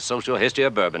and write the social history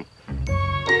of bourbon.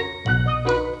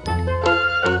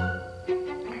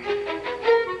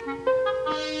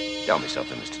 Tell me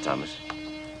something, Mr. Thomas.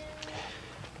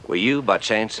 Were you, by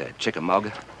chance, at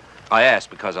Chickamauga? I asked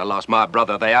because I lost my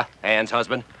brother there, Ann's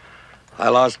husband. I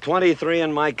lost 23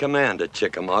 in my command at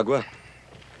Chickamauga.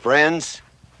 Friends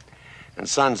and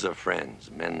sons of friends,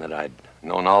 men that I'd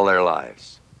known all their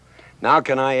lives. Now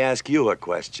can I ask you a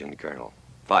question, Colonel?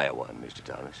 Fire one, Mr.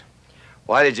 Thomas.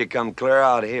 Why did you come clear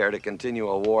out here to continue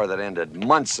a war that ended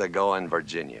months ago in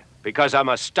Virginia? Because I'm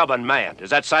a stubborn man. Does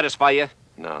that satisfy you?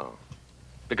 No.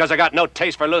 Because I got no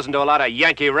taste for losing to a lot of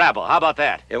Yankee rabble. How about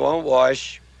that? It won't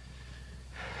wash.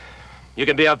 You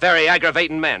can be a very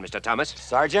aggravating man, Mr. Thomas.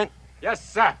 Sergeant?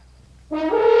 Yes, sir.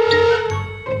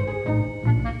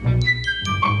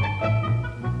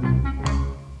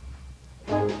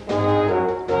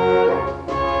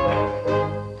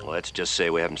 Let's just say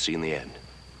we haven't seen the end.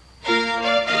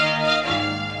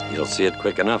 You'll see it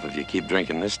quick enough if you keep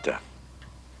drinking this stuff.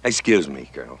 Excuse me,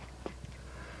 Colonel.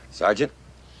 Sergeant?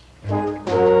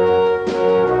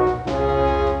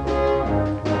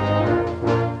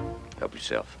 Help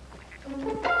yourself.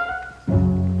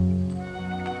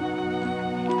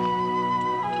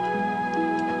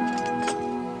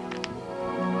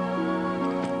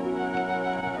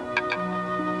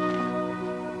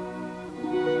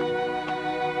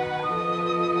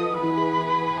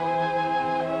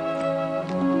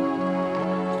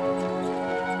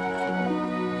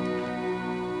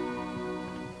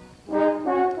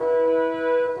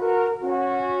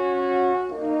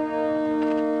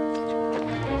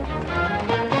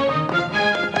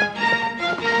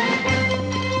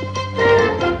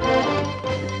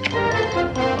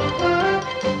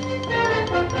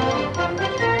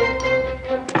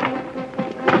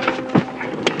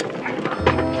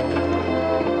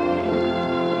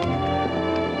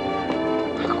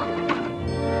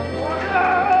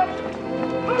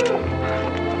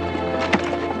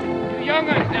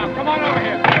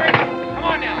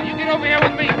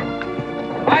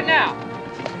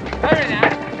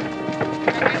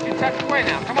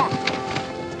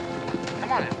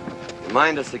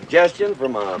 Mind a suggestion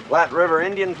from a Platte River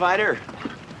Indian fighter?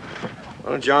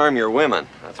 Why don't you arm your women?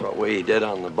 That's what we did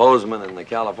on the Bozeman and the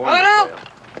California Trail.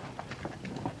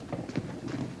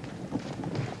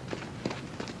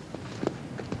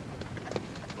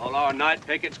 All our night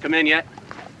pickets come in yet?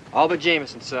 All but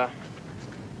Jameson, sir.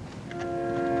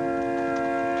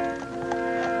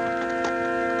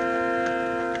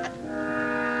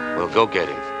 We'll go get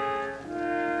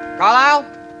him. Carlisle?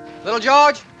 Little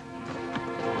George?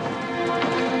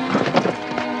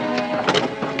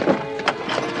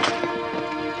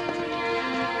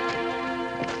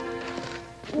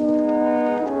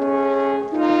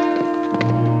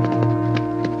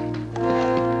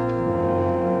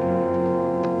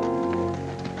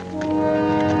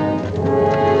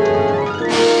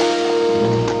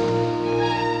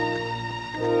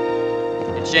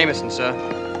 Jameson, sir.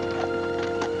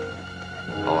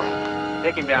 All right.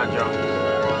 Take him down, John.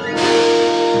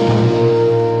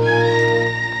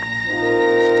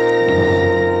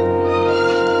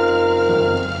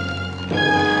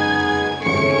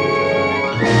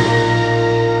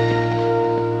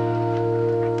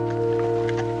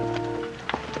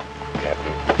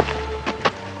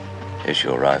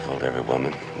 Issue a rifle to every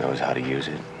woman knows how to use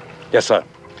it. Yes, sir.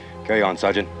 Carry on,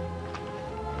 Sergeant.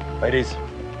 Ladies.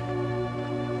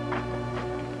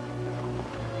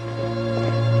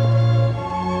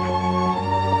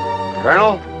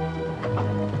 Colonel?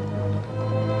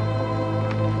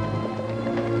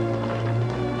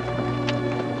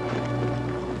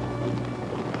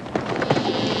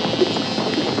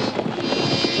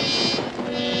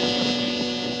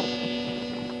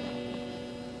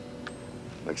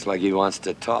 Looks like he wants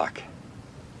to talk.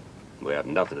 We have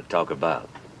nothing to talk about.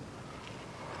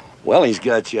 Well, he's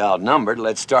got you outnumbered.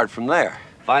 Let's start from there.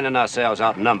 Finding ourselves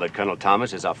outnumbered, Colonel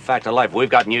Thomas, is a fact of life we've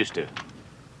gotten used to.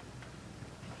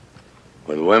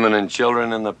 With women and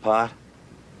children in the pot?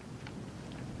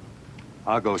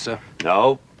 I'll go, sir.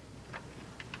 No.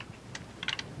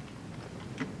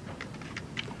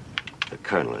 The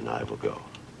Colonel and I will go.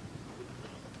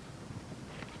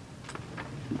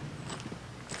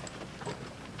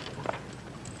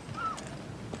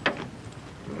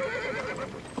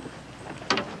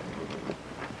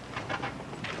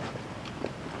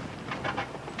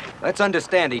 Let's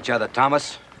understand each other,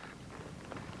 Thomas.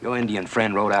 Your Indian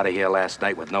friend rode out of here last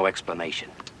night with no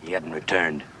explanation. He hadn't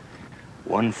returned.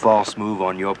 One false move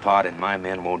on your part and my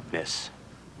men won't miss.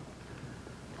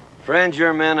 Friend,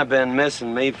 your men have been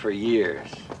missing me for years.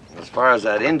 As far as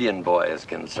that Indian boy is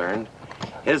concerned,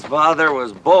 his father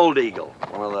was Bold Eagle,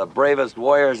 one of the bravest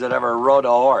warriors that ever rode a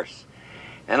horse.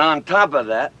 And on top of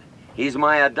that, he's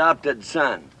my adopted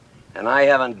son. And I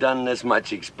haven't done this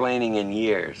much explaining in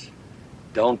years.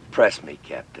 Don't press me,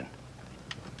 Captain.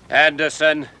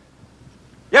 Anderson.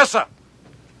 Yes, sir.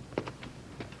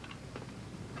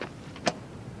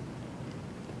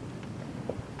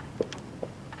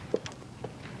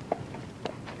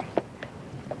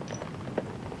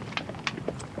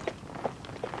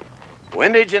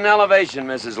 Windage and elevation,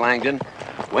 Mrs. Langdon.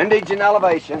 Windage and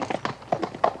elevation.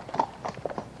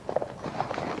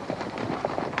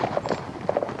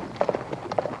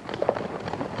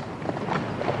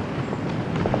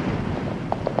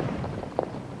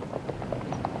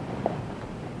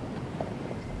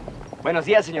 Buenos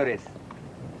días, señores.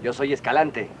 Yo soy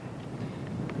Escalante.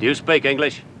 Do you speak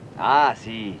English? Ah,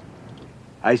 sí.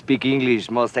 I speak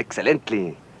English most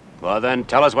excellently. Well, then,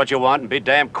 tell us what you want and be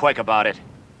damn quick about it.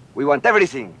 We want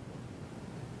everything.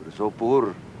 We're so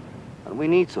poor, and we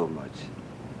need so much.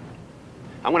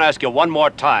 I'm going to ask you one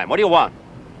more time. What do you want?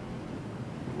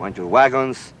 We want your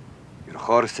wagons, your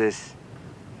horses,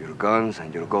 your guns,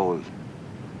 and your gold.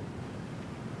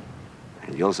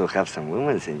 And you also have some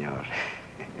women, senor.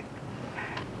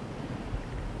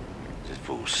 This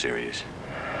fool's serious.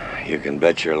 You can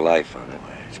bet your life on it.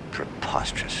 It's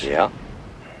preposterous. Yeah?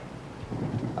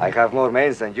 I have more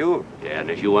men than you. Yeah, and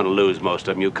if you want to lose most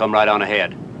of them, you come right on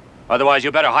ahead. Otherwise,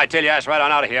 you better hightail your ass right on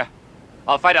out of here.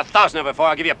 I'll fight 1,000 of them before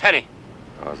I give you a penny.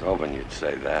 I was hoping you'd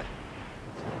say that.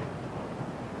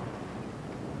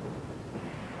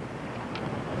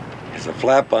 Is the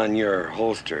flap on your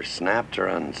holster snapped or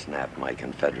unsnapped, my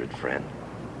Confederate friend?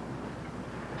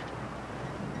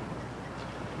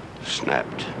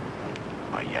 Snapped,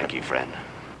 my Yankee friend.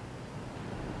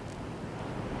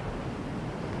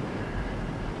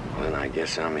 Well, I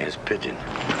guess I'm his pigeon.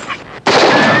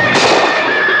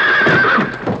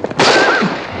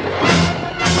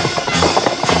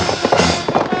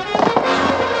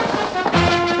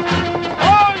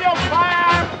 Hold your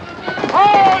fire!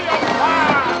 Hold your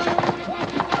fire!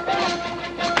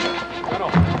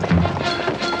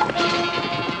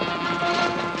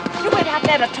 You went out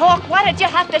there to talk. Why did you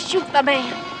have to shoot the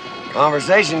man?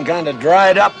 Conversation kind of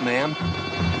dried up, ma'am.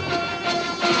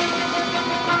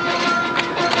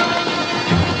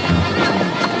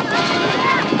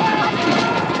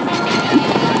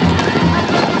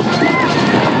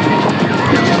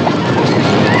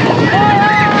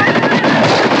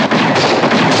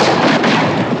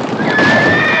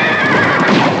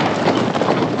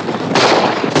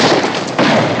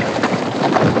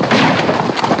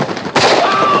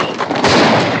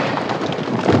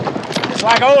 It's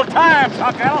like old times,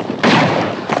 huh, Cal?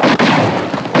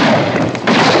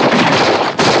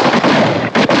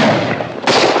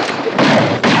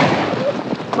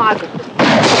 Margaret.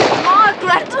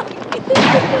 Margaret!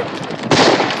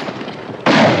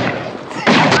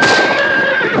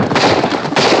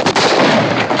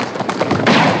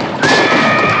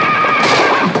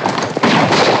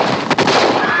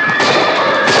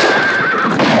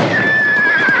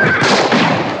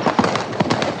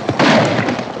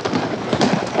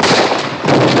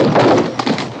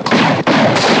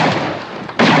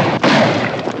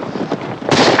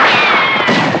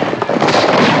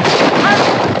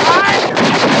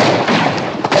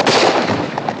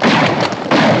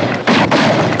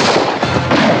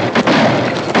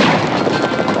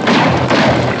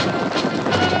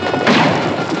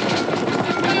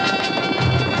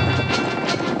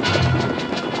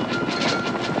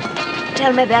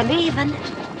 tell me they're leaving.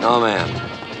 No, ma'am.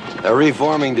 They're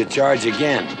reforming to charge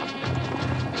again.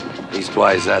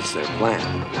 Leastwise, that's their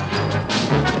plan.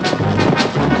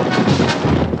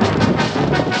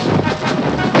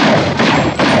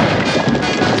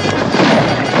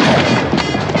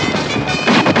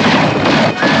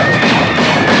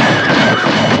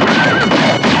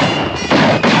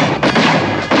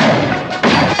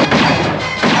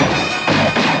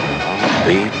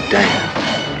 Be damned.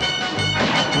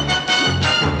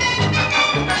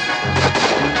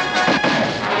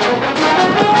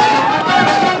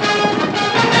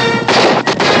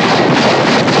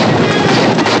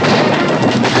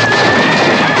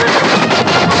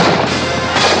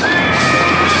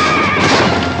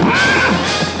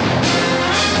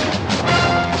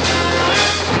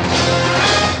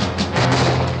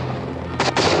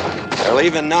 They're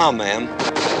leaving now, ma'am.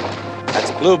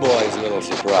 That's Blue Boy's little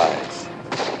surprise.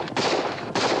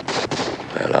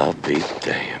 Well, I'll be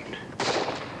damned.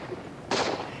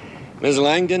 Miss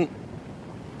Langdon,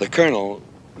 the colonel,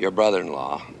 your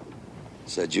brother-in-law,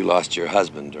 said you lost your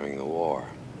husband during the war.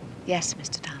 Yes,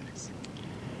 Mr. Thomas.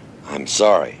 I'm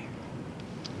sorry.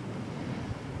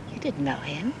 You didn't know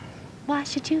him. Why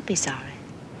should you be sorry?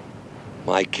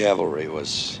 My cavalry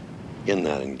was in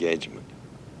that engagement.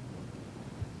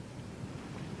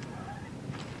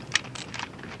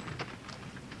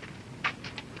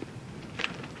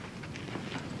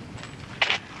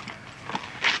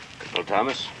 Colonel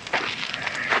Thomas,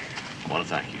 I want to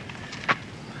thank you.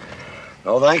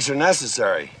 No thanks are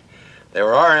necessary. They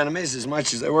were our enemies as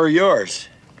much as they were yours.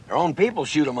 Our own people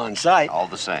shoot them on sight. All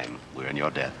the same, we're in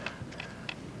your debt.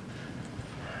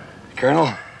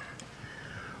 Colonel,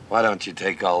 why don't you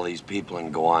take all these people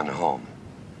and go on home?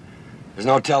 There's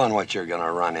no telling what you're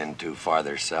gonna run into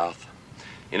farther south.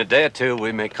 In a day or two,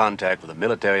 we make contact with a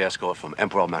military escort from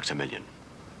Emperor Maximilian.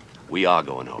 We are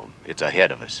going home. It's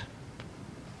ahead of us.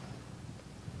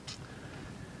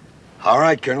 All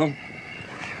right, Colonel.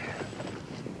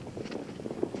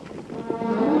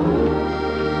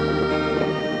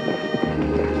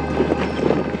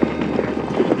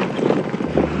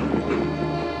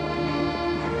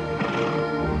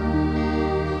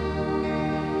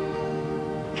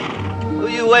 Who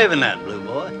you waving at, Blue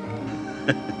Boy?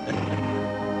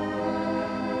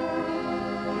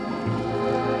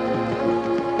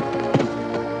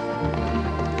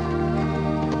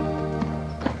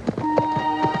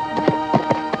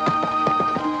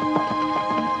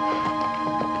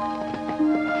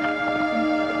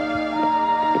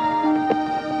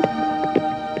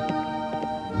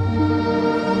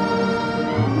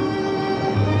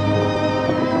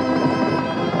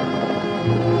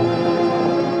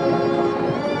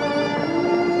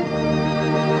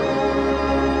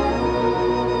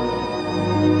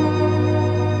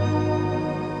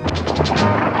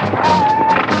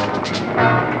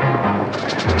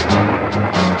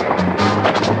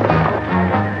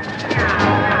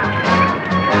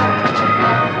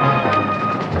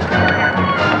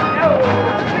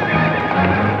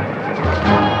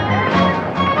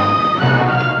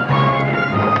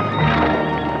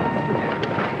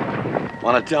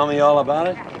 Want to tell me all about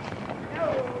it?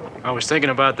 I was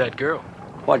thinking about that girl.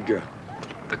 What girl?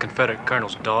 The Confederate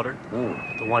colonel's daughter.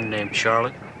 The one named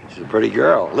Charlotte. She's a pretty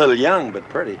girl. A little young, but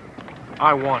pretty.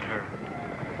 I want her.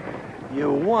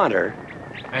 You want her?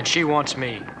 And she wants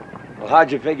me. Well,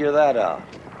 how'd you figure that out?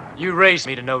 You raised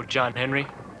me to know John Henry.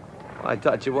 I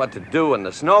taught you what to do when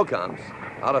the snow comes,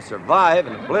 how to survive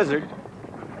in a blizzard,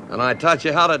 and I taught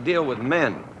you how to deal with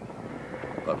men.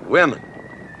 But women,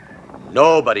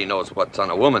 nobody knows what's on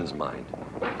a woman's mind.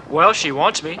 Well, she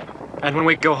wants me. And when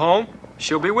we go home,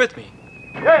 she'll be with me.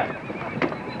 Yeah.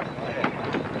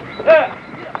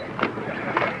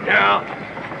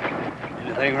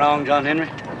 Anything wrong, John Henry?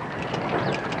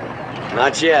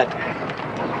 Not yet.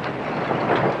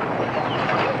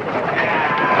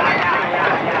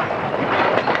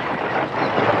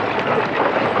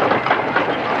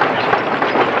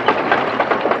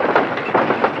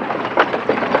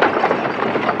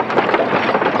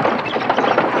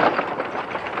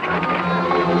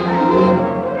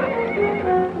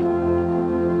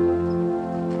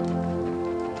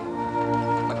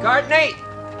 McCartney!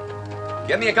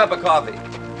 Get me a cup of coffee.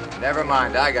 Never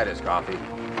mind, I got his coffee.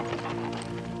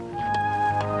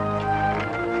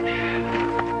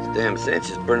 This damn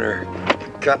Sanchez burner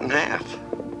cut in half.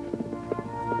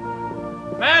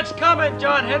 Man's coming,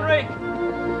 John Henry.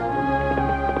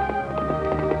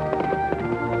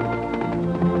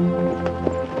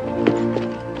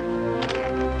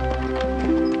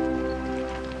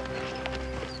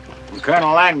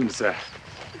 Colonel Langdon, sir.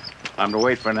 I'm to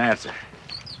wait for an answer.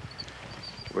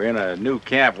 We're in a new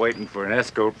camp waiting for an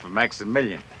escort for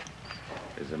Maximilian.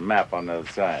 There's a map on the other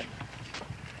side.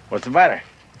 What's the matter?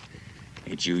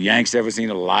 Ain't you Yanks ever seen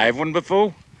a live one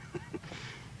before?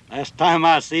 Last time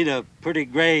I seen a pretty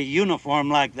gray uniform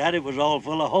like that, it was all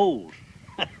full of holes.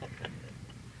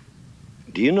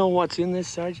 Do you know what's in this,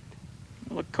 Sergeant?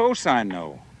 Well, of course I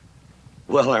know.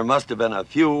 Well, there must have been a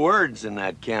few words in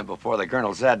that camp before the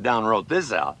colonel sat down and wrote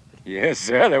this out. Yes,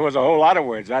 sir. There was a whole lot of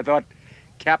words. I thought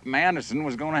Captain Anderson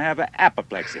was going to have an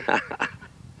apoplexy.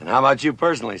 And how about you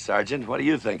personally, Sergeant? What do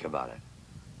you think about it?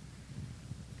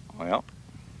 Well,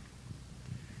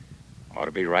 ought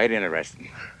to be right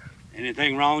interesting.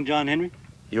 Anything wrong, John Henry?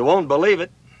 You won't believe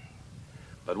it,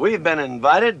 but we've been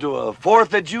invited to a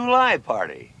 4th of July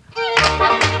party.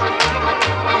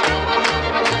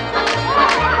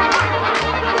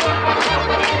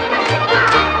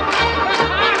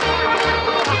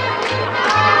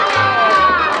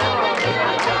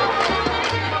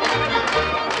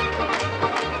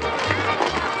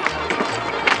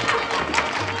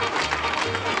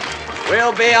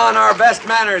 We'll be on our best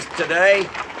manners today.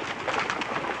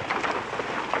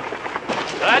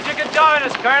 Glad you could join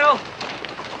us, Colonel.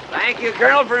 Thank you,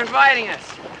 Colonel, for inviting us.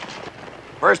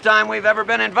 First time we've ever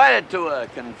been invited to a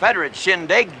Confederate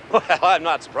shindig. Well, I'm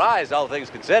not surprised, all things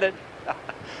considered.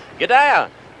 Get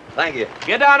down. Thank you.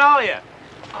 Get down, all of you.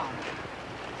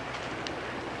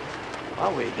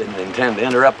 Well, we didn't intend to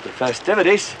interrupt the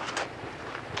festivities.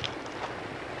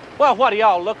 Well, what are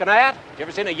y'all looking at? You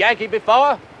ever seen a Yankee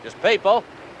before? Just people.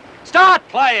 Start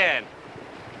playing!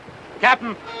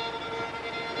 Captain.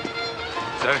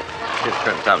 Sir, here's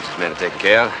Colonel Thomas's men to take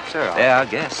care of. Sir, They're our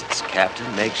guests,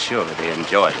 Captain. Make sure they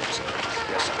enjoy themselves.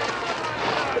 Yes,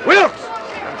 sir. Wilkes!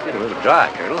 I'm getting a little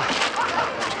dry, Colonel.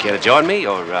 Would you care to join me,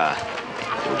 or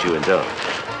would you indulge?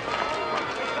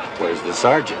 Where's the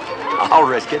sergeant? I'll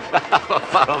risk it.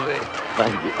 Follow me.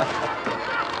 Thank you.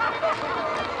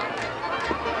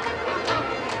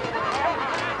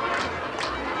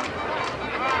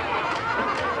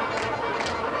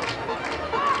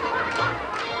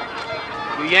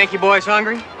 You Yankee boys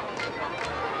hungry?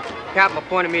 Captain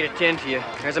appointed me to tend to you.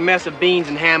 There's a mess of beans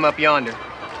and ham up yonder.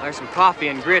 There's some coffee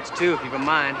and grits, too, if you've a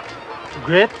mind.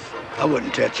 Grits? I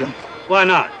wouldn't touch them. Why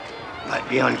not? Might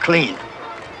be unclean.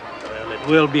 Well, it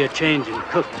will be a change in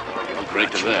cooking. I'll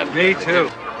drink to that. Me too.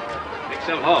 Take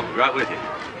some home. Be right with you.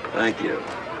 Thank you.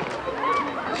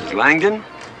 Mrs. Langdon?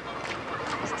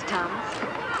 Mr.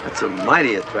 Thomas? That's a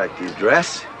mighty attractive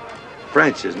dress.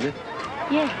 French, isn't it?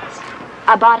 Yes.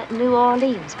 I bought it in New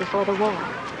Orleans before the war.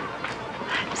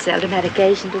 I've seldom had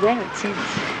occasion to wear it since.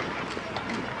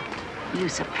 You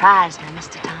surprise me,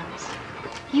 Mr. Thomas.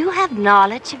 You have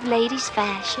knowledge of ladies'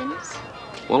 fashions?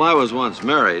 Well, I was once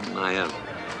married, and I have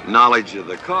knowledge of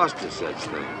the cost of such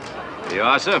things. Here you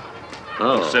are, sir.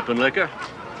 Oh. Sipping liquor.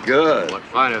 Good. What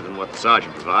finer than what the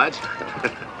sergeant provides.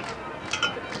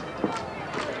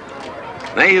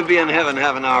 May you be in heaven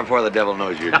half an hour before the devil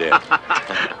knows you're dead.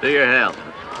 To your health.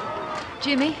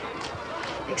 Jimmy?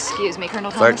 Excuse me, Colonel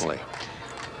Thomas. Certainly.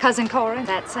 Cousin Cora,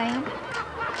 that Sam?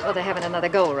 Oh, they're having another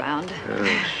go-around.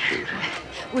 Oh, shoot.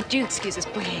 Would you excuse us,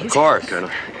 please? Of course. Colonel,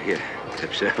 here, help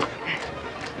yourself.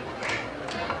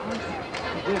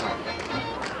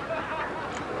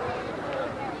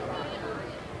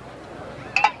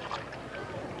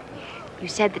 You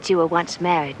said that you were once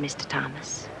married, Mr.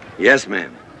 Thomas. Yes,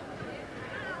 ma'am.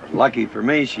 Lucky for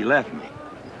me, she left me.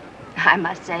 I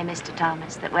must say, Mr.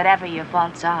 Thomas, that whatever your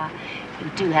faults are, you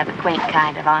do have a quaint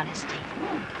kind of honesty.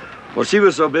 Well, she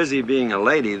was so busy being a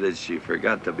lady that she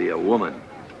forgot to be a woman.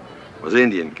 It was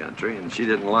Indian country, and she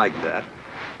didn't like that.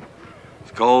 It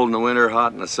was cold in the winter,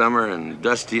 hot in the summer, and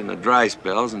dusty in the dry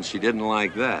spells, and she didn't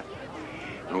like that.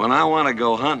 And when I want to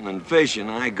go hunting and fishing,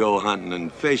 I go hunting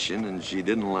and fishing, and she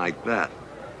didn't like that.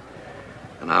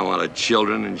 And I wanted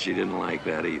children, and she didn't like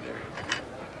that either.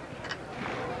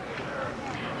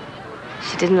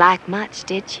 She didn't like much,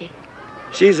 did she?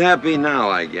 She's happy now,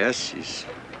 I guess. She's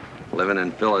living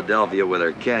in Philadelphia with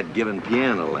her cat, giving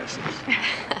piano lessons.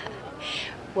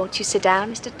 Won't you sit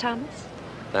down, Mr. Thomas?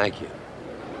 Thank you.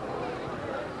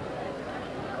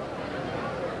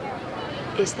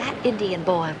 Is that Indian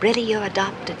boy really your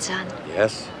adopted son?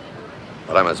 Yes,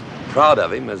 but I'm as proud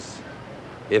of him as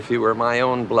if he were my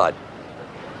own blood.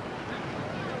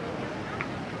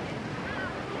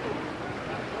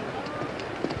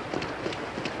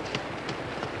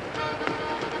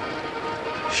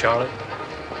 Charlotte?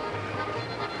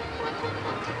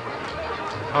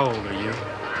 How old are you?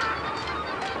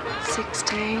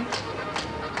 16.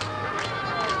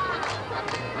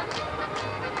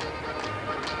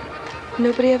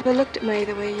 Nobody ever looked at me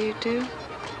the way you do.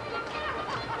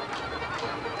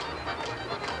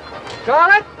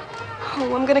 Charlotte?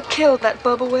 Oh, I'm gonna kill that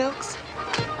Bubba Wilkes.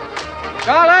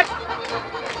 Charlotte!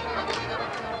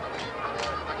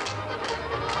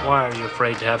 Why are you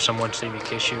afraid to have someone see me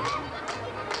kiss you?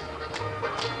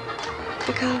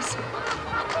 Because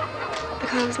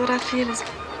what I feel is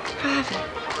private.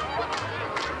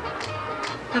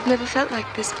 I've never felt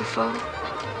like this before.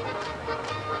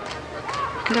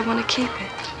 And I want to keep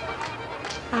it.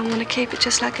 I want to keep it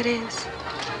just like it is.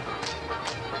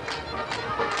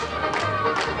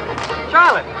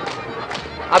 Charlotte,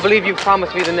 I believe you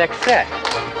promised me the next set.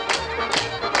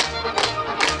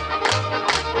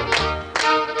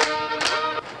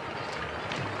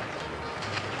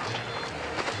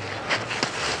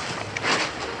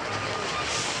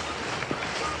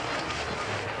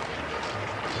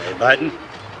 Hey, biting?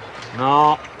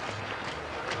 No.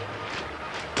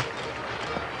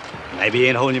 Maybe you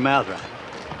ain't holding your mouth right.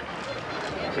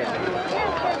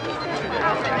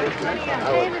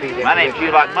 My name's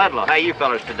Hugh like Mudlow. How you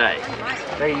fellas today?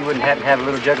 Say, you wouldn't happen to have a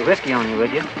little jug of whiskey on you,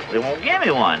 would you? They won't give me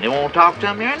one. They won't talk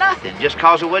to me or nothing, just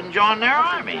cause I wouldn't join their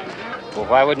army. Well,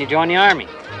 why wouldn't you join the army?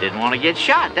 Didn't want to get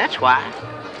shot, that's why.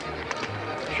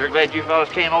 Sure glad you fellas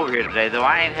came over here today, though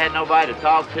I ain't had nobody to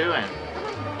talk to and...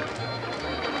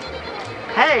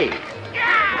 Hey!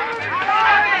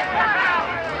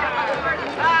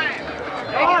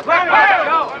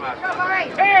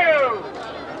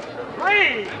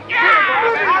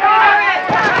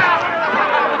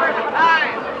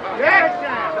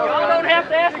 Y'all don't have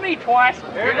to ask me twice.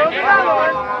 Here goes another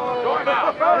one. Join out.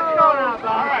 Let's go now, Bob.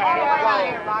 All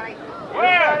right.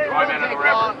 Well, join in the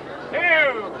river. 2,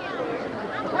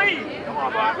 3. Come on,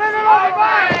 Bob.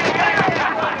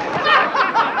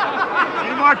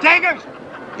 Any more takers?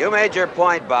 You made your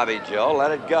point, Bobby Joe.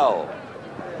 Let it go.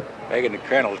 Begging the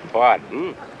colonel's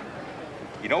pardon.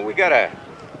 You know, we got a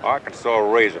Arkansas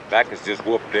Razorback that's just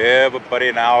whooped everybody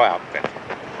in our outfit.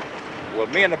 Well,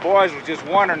 me and the boys was just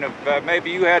wondering if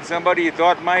maybe you had somebody you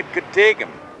thought could take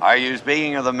him. Are you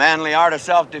speaking of the manly art of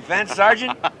self-defense,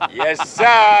 Sergeant? Yes, sir.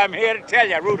 I'm here to tell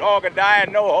you, root hog and die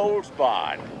and no holds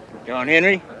barred. John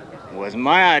Henry, it wasn't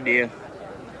my idea.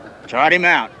 Trot him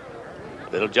out.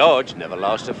 Little George never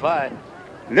lost a fight.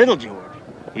 Little George?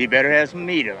 He better have some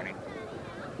meat on him.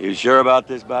 You sure about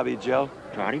this, Bobby Joe?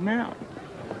 Trot him out.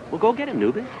 Well, go get him,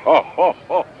 newbie. Oh, ho,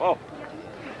 ho, ho.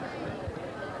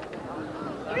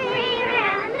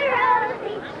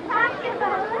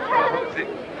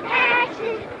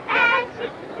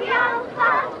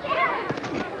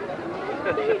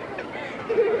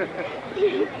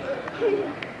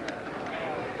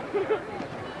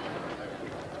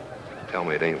 Tell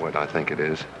me it ain't what I think it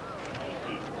is.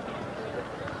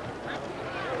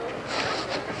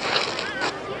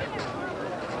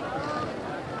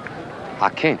 I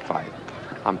can't fight.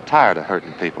 I'm tired of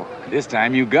hurting people. This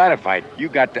time you gotta fight. You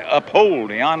got to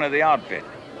uphold the honor of the outfit.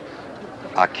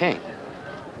 I can't.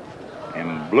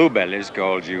 Them bluebellies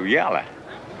called you Yalla.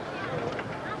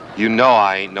 You know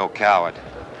I ain't no coward.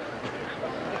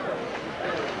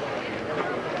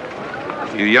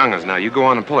 You youngers now, you go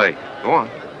on and play. Go on.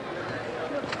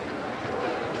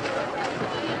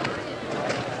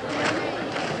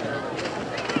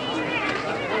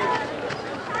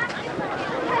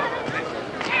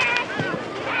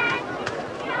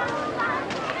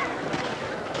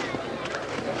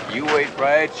 You wait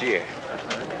right here.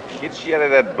 Get you out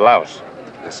of that blouse.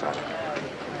 Yes, sir.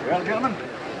 Well, gentlemen,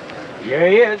 here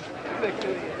he is.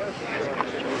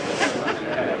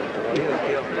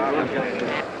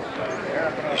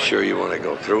 You sure you want to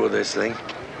go through with this thing?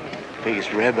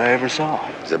 Biggest reb I ever saw.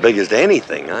 It's the biggest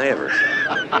anything I ever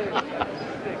saw.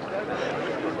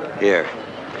 Here.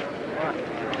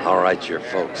 I'll write your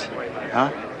folks. Huh?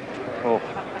 Oh.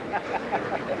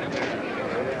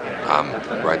 I'm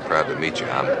right proud to meet you.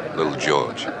 I'm Little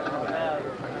George.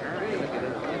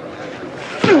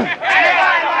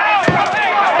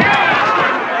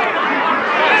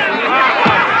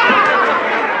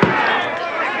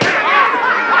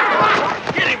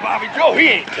 Get him, Bobby Joe. He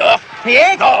ain't tough. He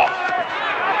ain't? No.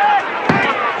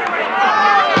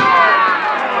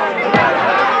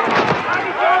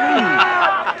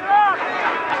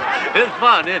 It's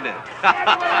fun, isn't it?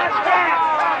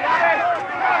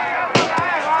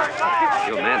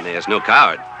 Your man there's no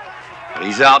coward. But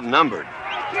he's outnumbered.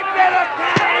 Get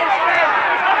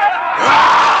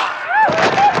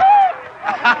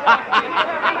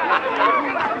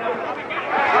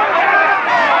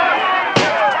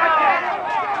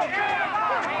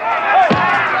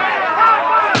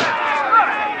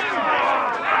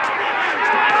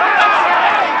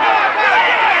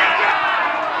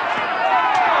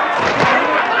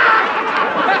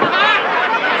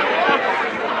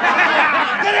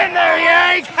in there,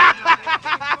 Yank!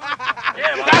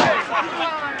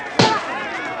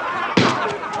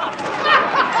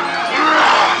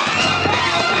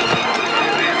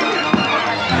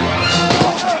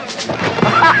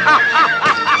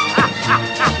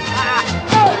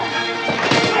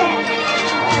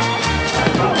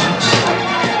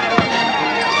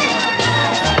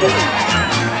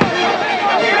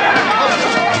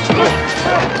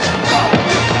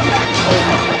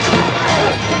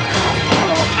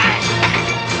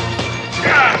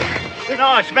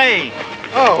 it's me.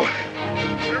 Oh.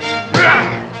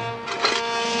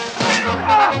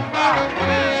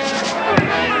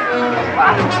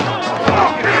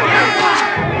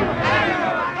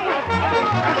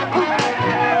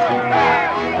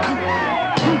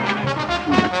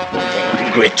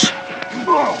 Grits.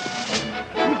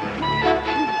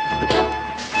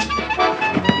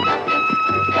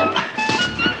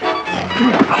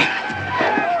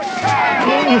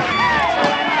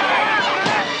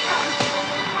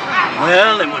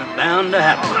 Well, it was bound to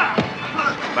happen.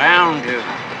 Bound to.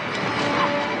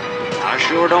 I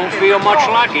sure don't feel much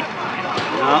like it.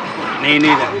 No, me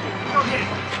neither.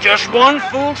 It's just one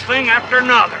fool thing after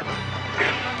another.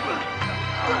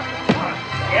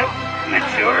 Yep, that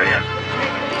sure is.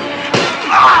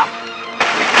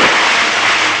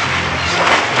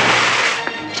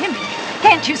 Jimmy,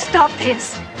 can't you stop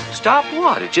this? Stop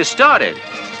what? It just started.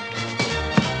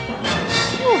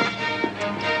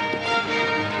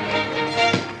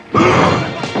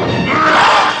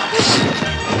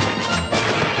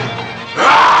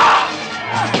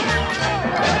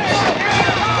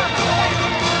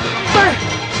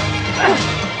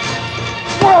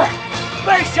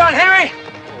 Thanks, John Henry.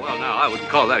 Well, now, I wouldn't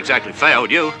call that exactly fair,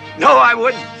 would you? No, I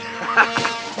wouldn't.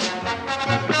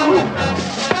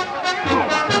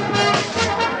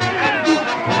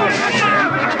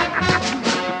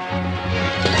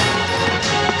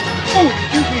 Oh,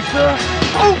 excuse me, sir.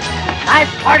 Oh!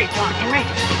 Nice party, John Henry.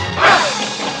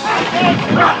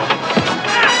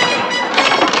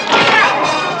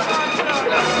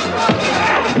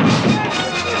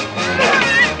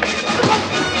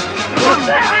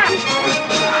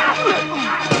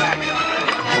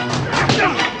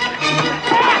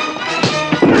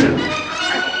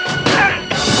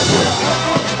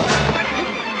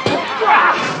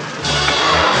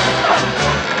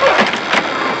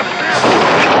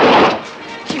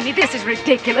 Jimmy, this is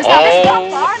ridiculous. Now, this is not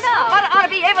far enough. I ought to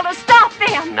be able to stop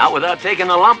them. Not without taking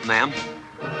a lump, ma'am.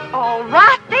 All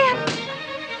right, then.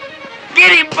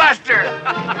 Get him, Buster!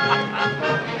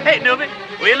 Hey, Newman,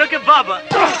 will you look at Bubba?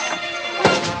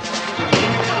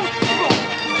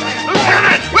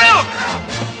 Lieutenant Wilkes!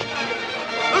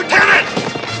 Lieutenant!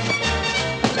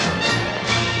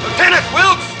 Lieutenant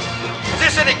Wilkes! Is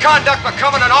this any conduct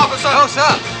becoming an officer? No,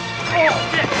 sir.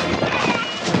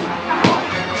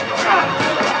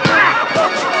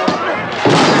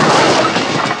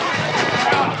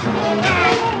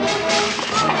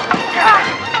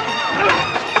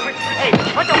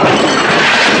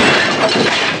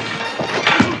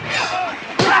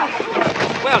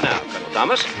 Well now, Colonel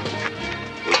Thomas,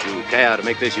 would you care to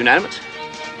make this unanimous?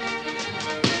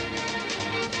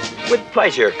 With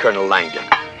pleasure, Colonel Langdon.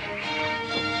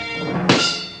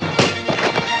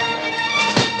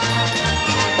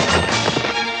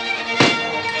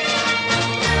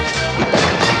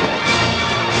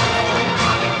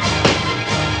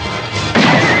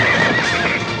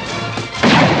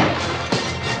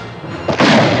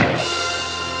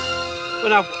 Well,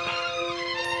 now,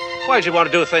 why'd you want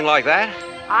to do a thing like that?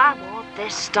 I want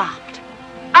this stopped.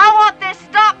 I want this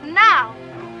stopped now.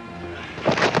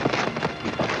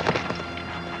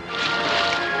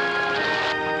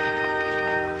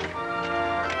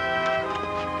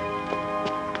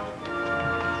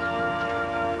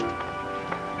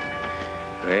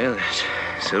 Well, that's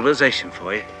civilization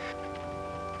for you.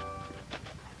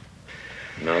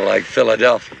 Not like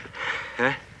Philadelphia.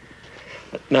 Huh?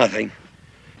 Nothing.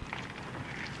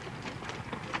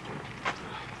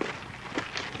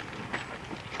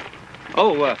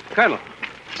 Oh, Colonel.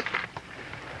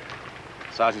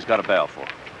 Sergeant's got a bell for.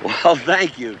 Well,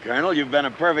 thank you, Colonel. You've been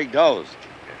a perfect host.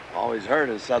 Always heard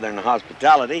of Southern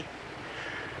hospitality.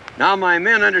 Now my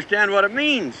men understand what it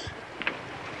means.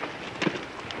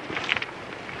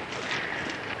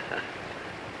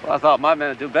 Well, I thought my men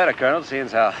would do better, Colonel, seeing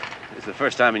as how it's the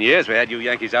first time in years we had you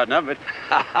Yankees outnumbered.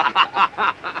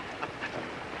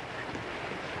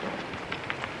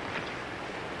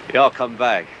 Y'all come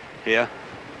back. Here?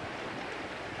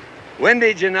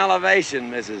 Windage and elevation,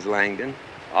 Mrs. Langdon.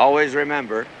 Always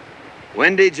remember,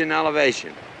 windage and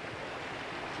elevation.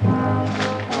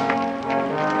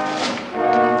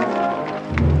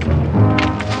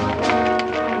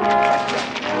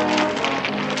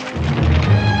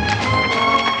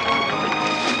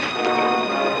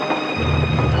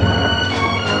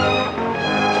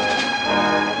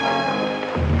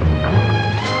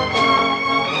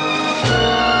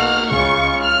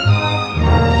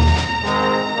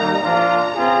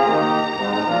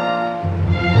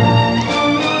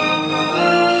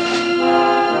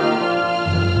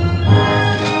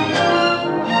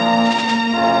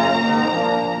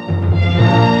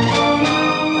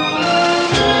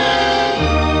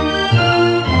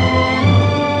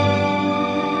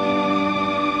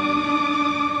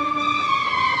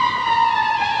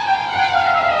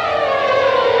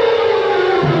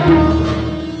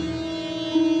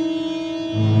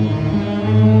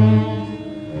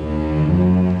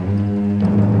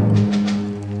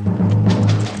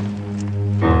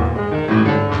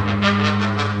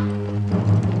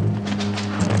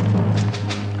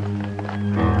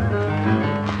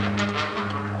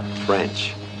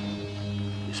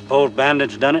 Suppose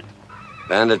bandits done it?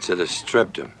 Bandits that have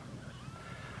stripped him.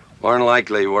 More than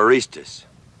likely, Waristas.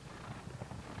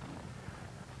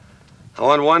 I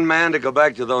want one man to go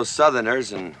back to those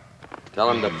Southerners and tell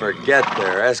them to forget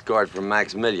their escort from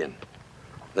Maximilian.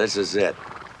 This is it.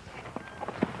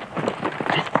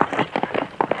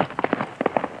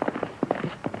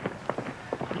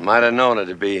 Might have known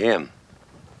it'd be him.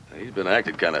 He's been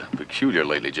acting kind of peculiar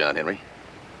lately, John Henry.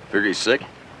 Figure he's sick?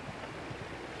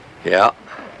 Yeah.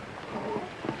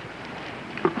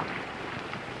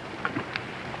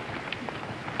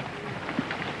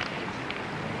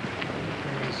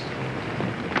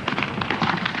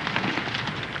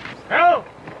 Help!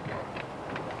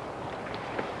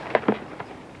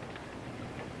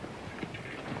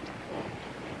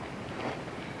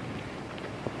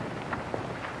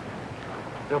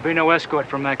 There'll be no escort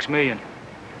from Maximilian.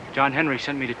 John Henry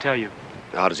sent me to tell you.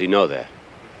 How does he know that?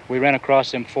 We ran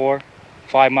across them 5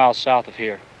 miles south of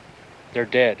here. They're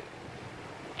dead.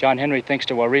 John Henry thinks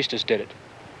the Waristas did it.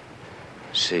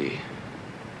 See.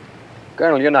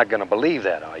 Colonel, you're not going to believe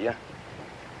that, are you?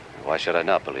 Why should I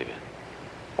not believe it?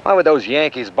 Why would those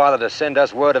Yankees bother to send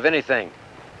us word of anything?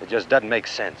 It just doesn't make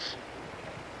sense.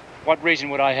 What reason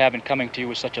would I have in coming to you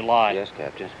with such a lie? Yes,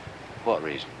 Captain. What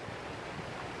reason?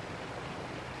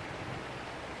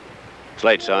 It's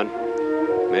late, son.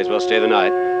 May as well stay the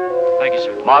night. Thank you,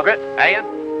 sir. Margaret, Ann,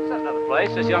 this is another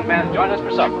place. This young man's joined us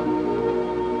for supper.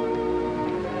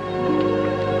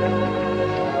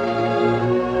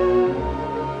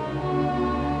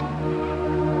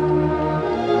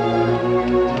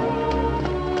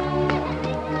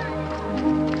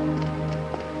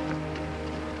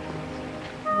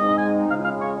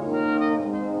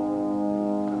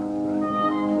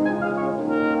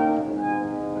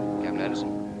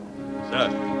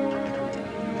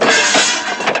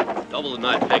 Double the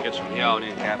night tickets from here on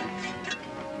in, Captain.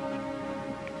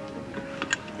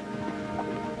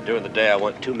 During the day, I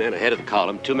want 2 men ahead of the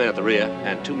column, 2 men at the rear,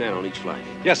 and 2 men on each flank.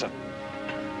 Yes, sir.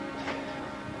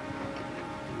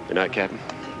 Good night, Captain.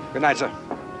 Good night, sir.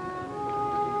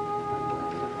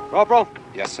 Corporal?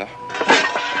 Yes, sir.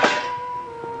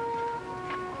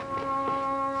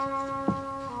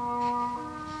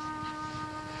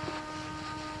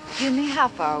 Jimmy, how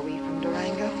far are we from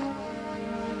Durango?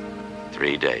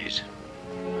 3 days.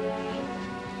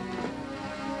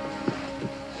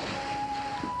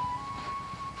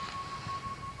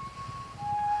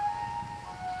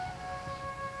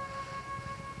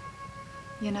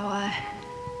 You know,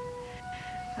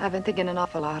 I've been thinking an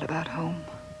awful lot about home.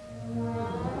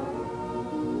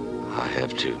 I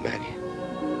have too, Maggie.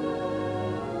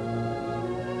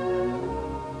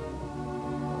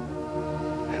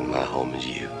 And my home is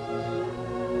you.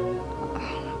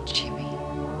 Oh, Jimmy.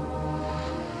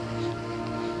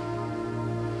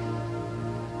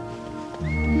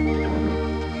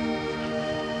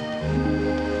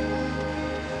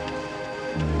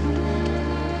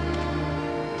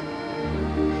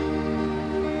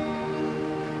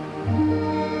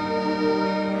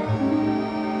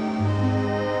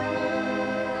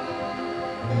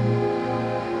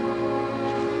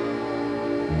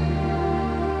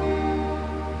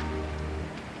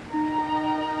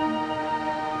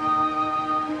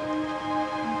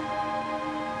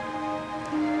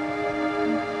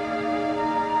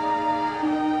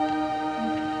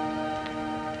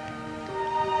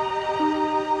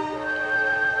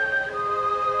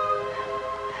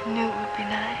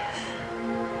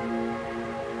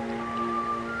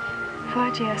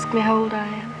 Why'd you ask me how old I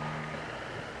am?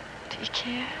 Do you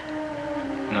care?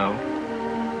 No.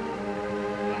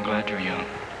 I'm glad you're young.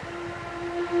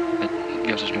 It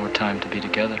gives us more time to be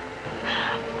together.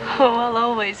 Oh, I'll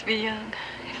always be young,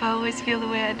 if I always feel the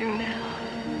way I do now.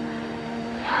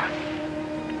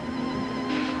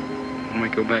 When we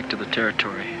go back to the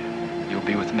territory, you'll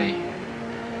be with me.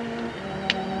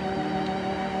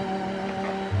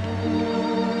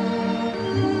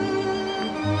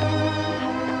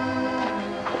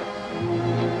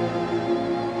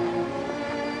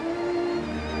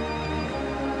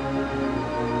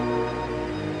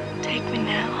 Take me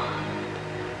now.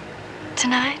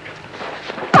 Tonight?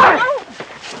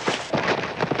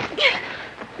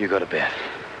 You go to bed.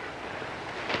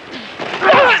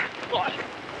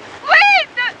 Please,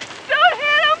 don't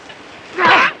hit him!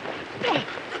 Stop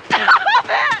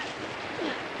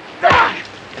it!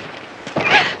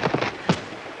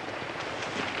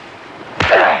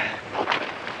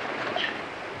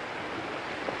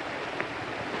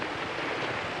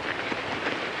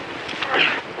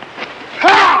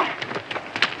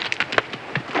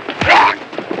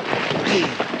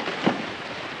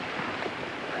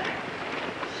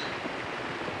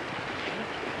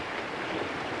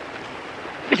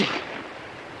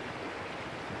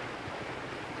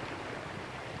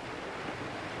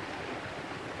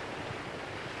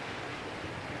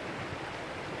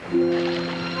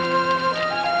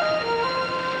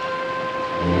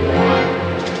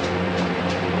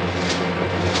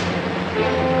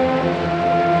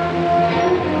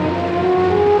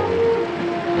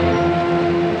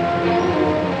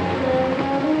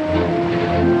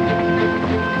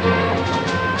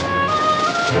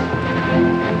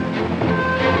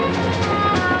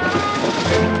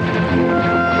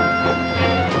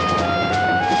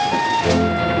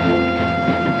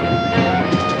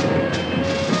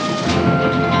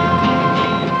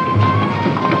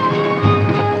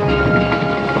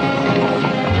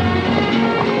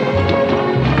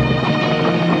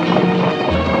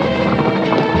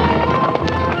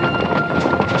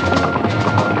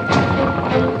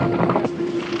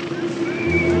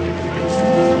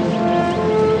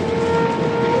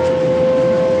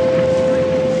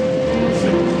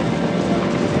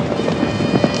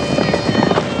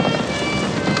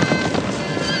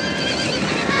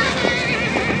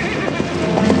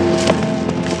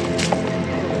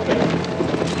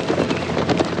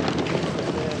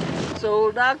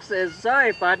 Doc says,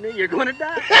 sorry, partner, you're going to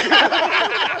die.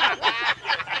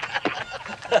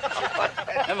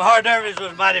 Them hors d'oeuvres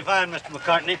was mighty fine, Mr.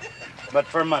 McCartney. But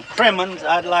for my trimmings,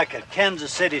 I'd like a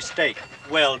Kansas City steak.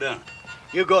 Well done.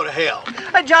 You go to hell.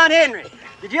 John Henry,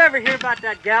 did you ever hear about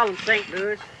that gal in St.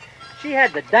 Louis? She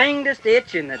had the dangdest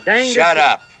itch in the dangdest... Shut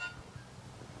up.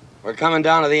 We're coming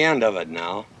down to the end of it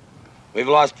now. We've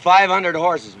lost 500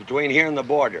 horses between here and the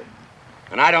border.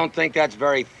 And I don't think that's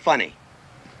very funny.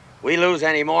 We lose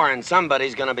any more and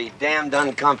somebody's gonna be damned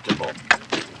uncomfortable.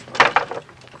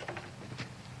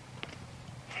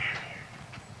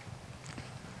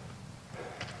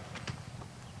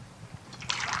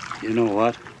 You know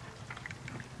what?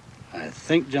 I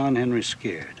think John Henry's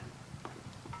scared.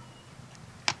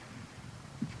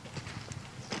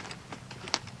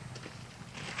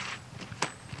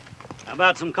 How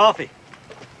about some coffee?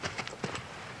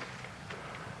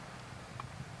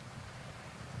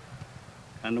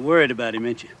 Kind of worried about him,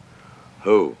 ain't you?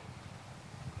 Who?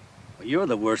 Well, you're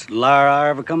the worst liar I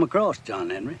ever come across,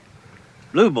 John Henry.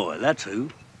 Blue Boy, that's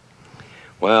who.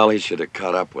 Well, he should have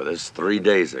caught up with us 3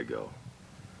 days ago.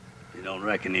 You don't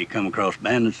reckon he come across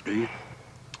bandits, do you?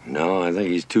 No, I think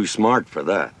he's too smart for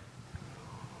that.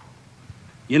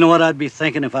 You know what I'd be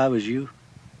thinking if I was you?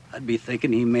 I'd be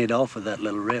thinking he made off with that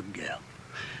little Reb gal.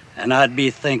 And I'd be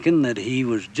thinking that he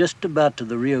was just about to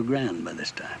the Rio Grande by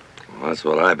this time. Well, that's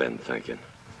what I've been thinking.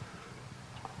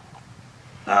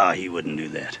 Oh, he wouldn't do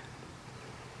that.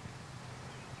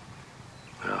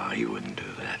 Oh, he wouldn't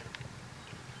do that.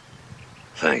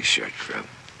 Thanks, Shirt Crib.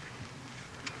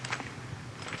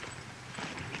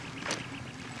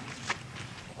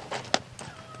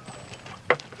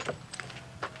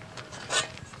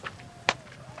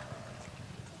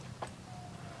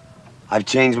 I've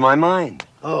changed my mind.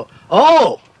 Oh.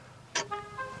 Oh!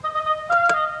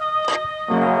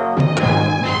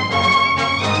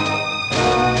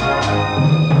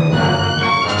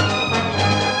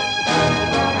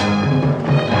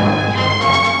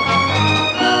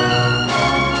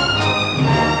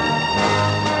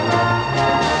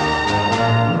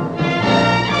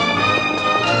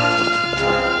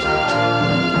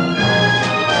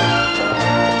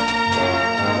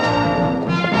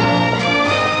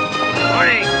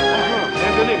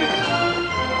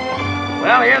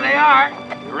 Well, here they are.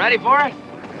 You ready for it?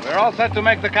 We're all set to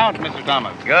make the count, Mr.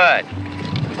 Thomas. Good.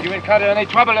 Did you encounter any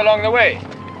trouble along the way?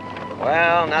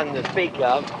 Well, nothing to speak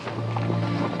of.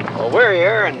 Well, we're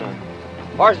here and the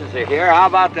horses are here. How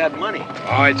about that money?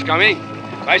 Oh, it's coming.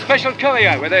 By special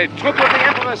courier with a troop of the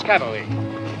Emperor's cavalry.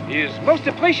 He is most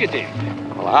appreciative.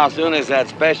 Well, how soon is that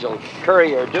special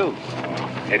courier due?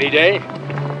 Any day.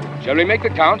 Shall we make the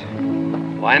count?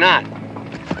 Why not?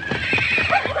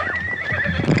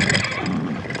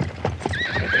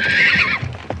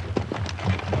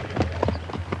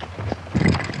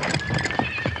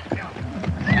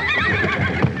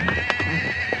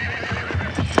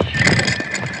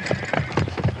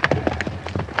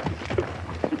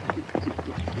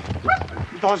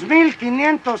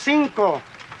 $2,505.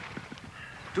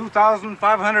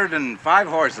 2,505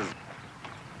 horses.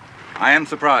 I am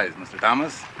surprised, Mr.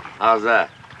 Thomas. How's that?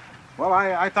 Well,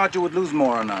 I thought you would lose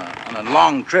more on a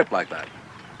long trip like that.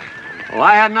 Well,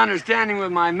 I had an understanding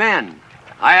with my men.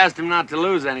 I asked them not to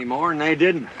lose any more, and they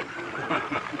didn't.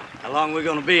 How long are we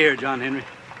gonna be here, John Henry?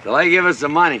 Till they give us the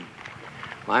money.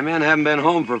 My men haven't been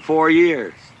home for 4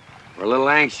 years. We're a little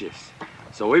anxious,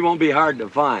 so we won't be hard to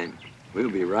find. We'll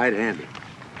be right-handed.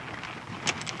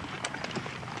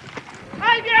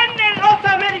 ¡Ahí vienen los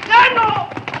americanos!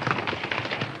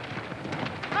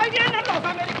 ¡Ahí vienen los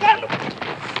americanos!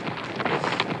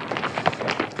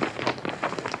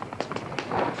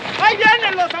 ¡Ahí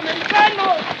vienen los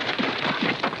americanos!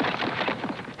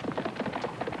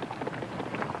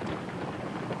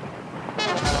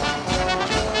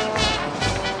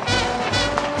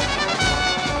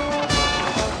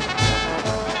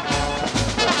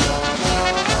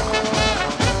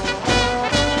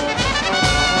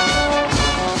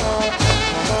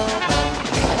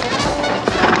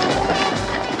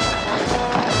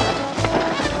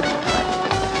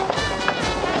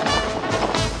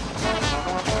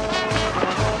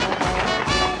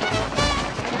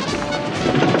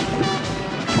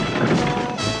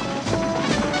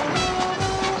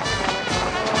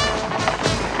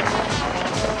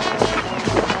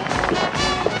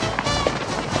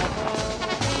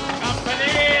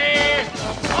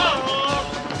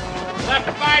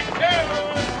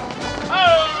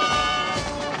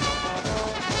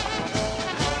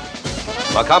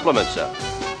 My compliments, sir.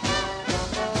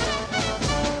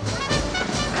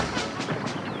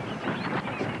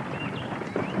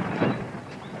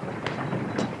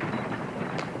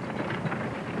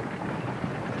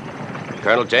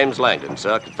 Colonel James Langdon,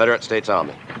 sir, Confederate States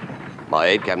Army. My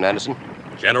aide, Captain Anderson.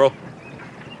 General.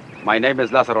 My name is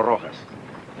Lázaro Rojas.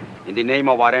 In the name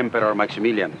of our Emperor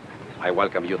Maximilian, I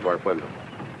welcome you to our pueblo.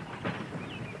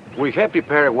 We have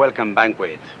prepared a welcome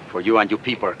banquet for you and your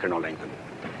people, Colonel Langdon.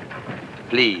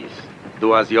 Please,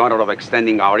 do us the honor of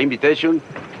extending our invitation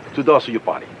to those of your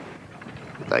party.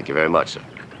 Thank you very much, sir.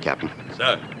 Captain.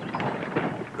 Sir.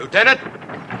 Lieutenant.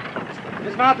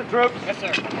 Dismount the troops. Yes,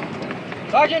 sir.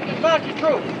 Sergeant, dismount your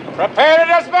troops. Prepare to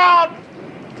dismount!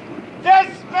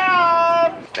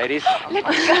 Dismount! Ladies.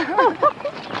 Let's go.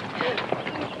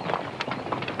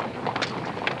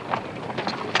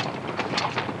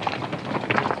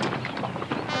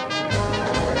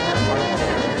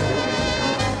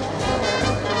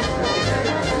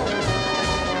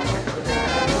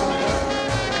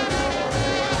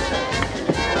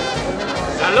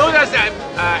 Saludos,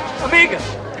 amigas.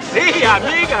 Sí,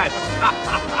 amigas.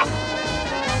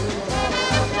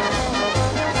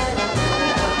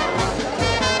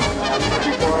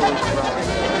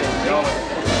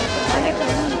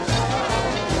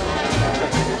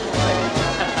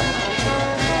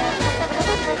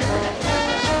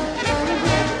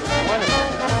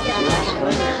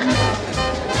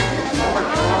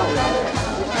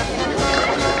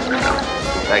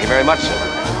 Thank you very much, sir.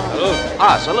 Salute.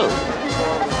 Ah, salute.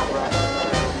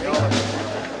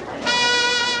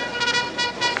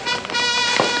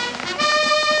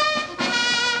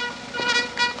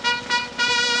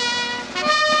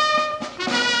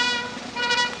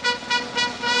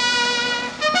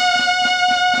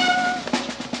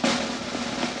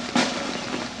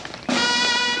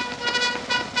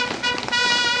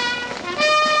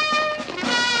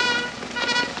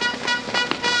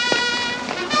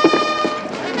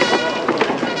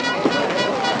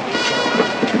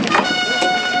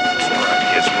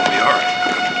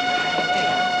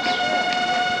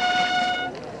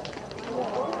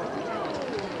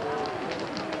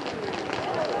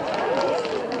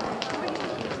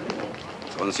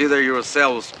 Consider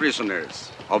yourselves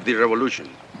prisoners of the revolution.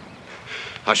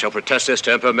 I shall protest this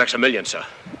to Emperor Maximilian, sir.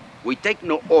 We take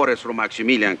no orders from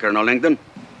Maximilian, Colonel Langdon.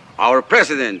 Our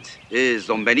president is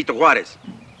Don Benito Juarez.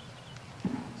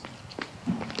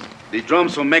 The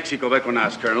drums from Mexico beckon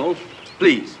us, Colonel.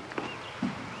 Please.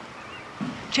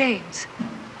 James.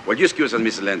 Will you excuse us,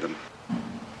 Mrs. Langdon?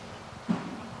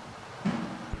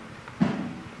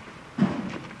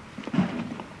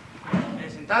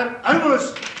 Presentar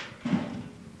armas.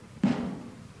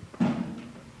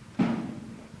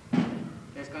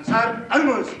 Descansar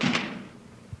armas.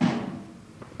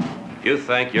 You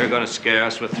think you're going to scare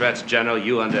us with threats, General?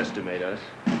 You underestimate us.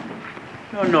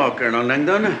 No, Colonel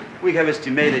Langdon. We have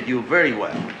estimated you very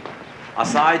well.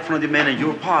 Aside from the men in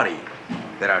your party,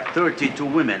 there are 32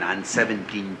 women and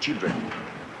 17 children.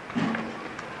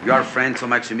 You are friends of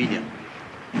Maximilian.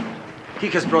 He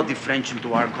has brought the French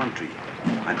into our country,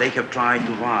 and they have tried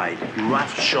to ride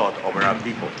roughshod over our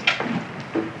people.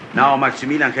 Now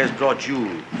Maximilian has brought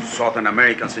you, Southern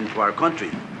Americans, into our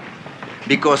country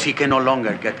because he can no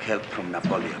longer get help from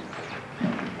Napoleon.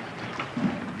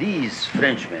 These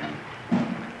Frenchmen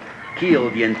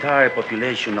killed the entire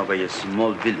population of a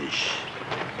small village.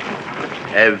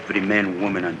 Every man,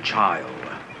 woman, and child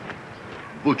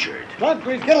butchered.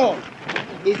 Tranquilo, izquierdo.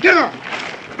 Izquierdo.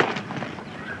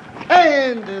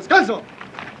 En descanso.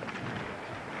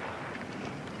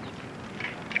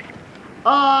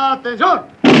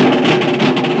 Atención.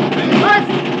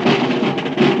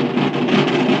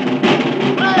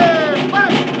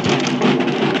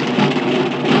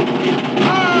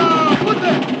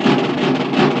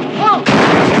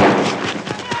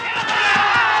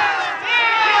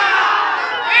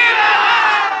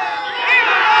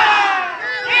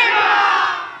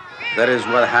 That is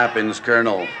what happens,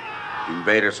 Colonel.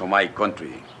 Invaders of my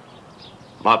country.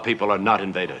 My people are not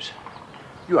invaders.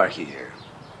 You are here,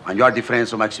 and you are the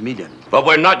friends of Maximilian. But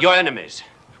we're not your enemies.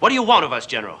 What do you want of us,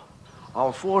 General?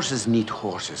 Our forces need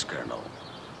horses, Colonel.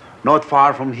 Not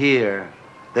far from here,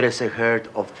 there is a herd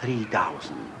of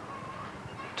 3,000.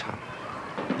 Tom.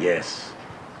 Yes,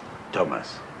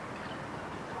 Thomas.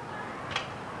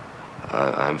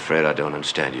 I'm afraid I don't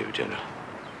understand you, General.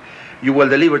 You will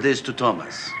deliver this to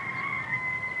Thomas.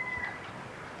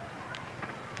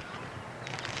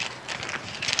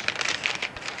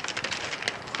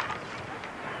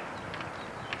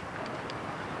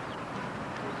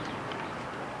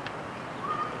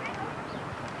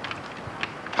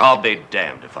 I'll be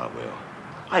damned if I will.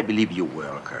 I believe you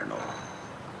will, Colonel.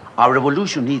 Our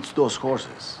revolution needs those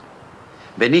horses.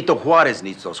 Benito Juarez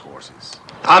needs those horses.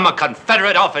 I'm a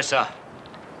Confederate officer.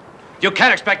 You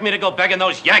can't expect me to go begging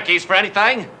those Yankees for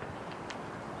anything.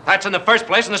 That's in the first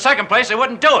place. In the second place, they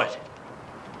wouldn't do it.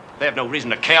 They have no reason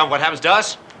to care what happens to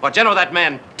us. Well, General, that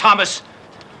man, Thomas,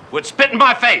 would spit in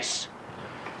my face.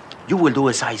 You will do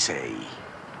as I say,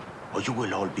 or you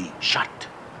will all be shot.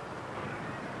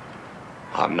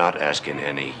 I'm not asking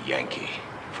any Yankee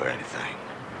for anything.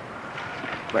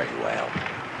 Very well.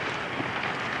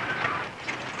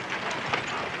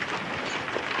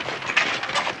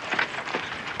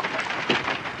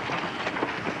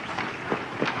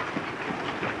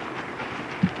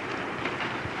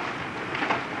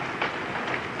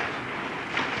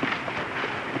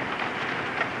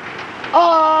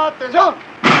 ¡Atención!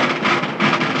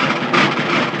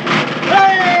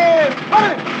 ¡Eh!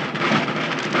 ¡Pare!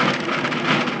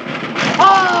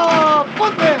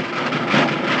 ¡Apunte!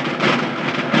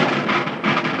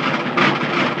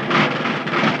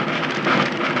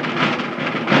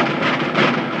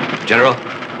 General?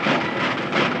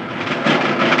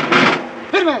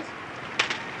 ¡Firmes!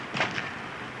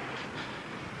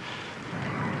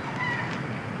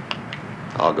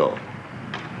 I'll go.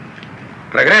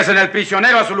 Regresen el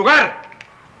prisionero a su lugar.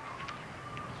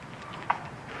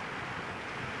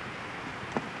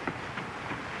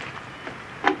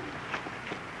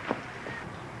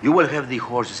 You will have the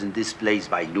horses in this place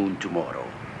by noon tomorrow,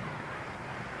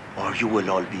 or you will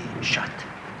all be shot.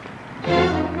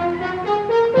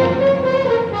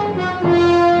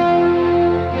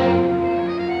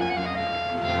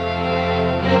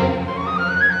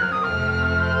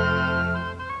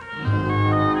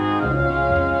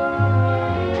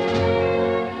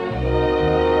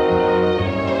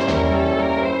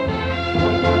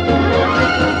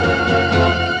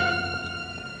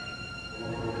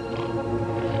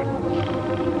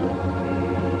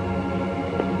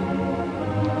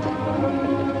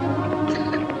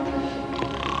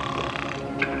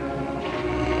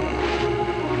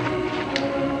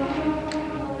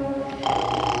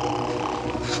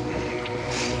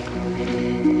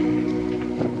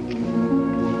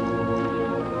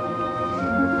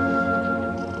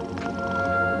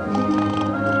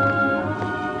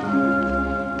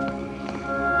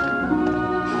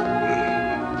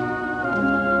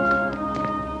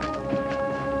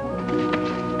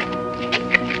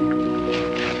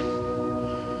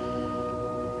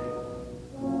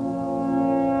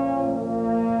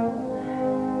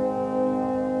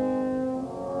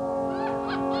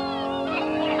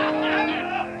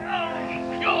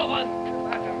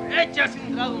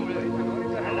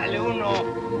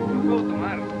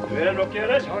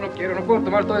 No puedo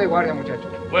tomar todo de guardia, muchachos.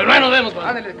 Pues no nos vemos, man.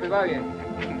 Ándale, pues va bien.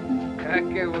 Ah,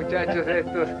 qué muchachos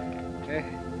estos.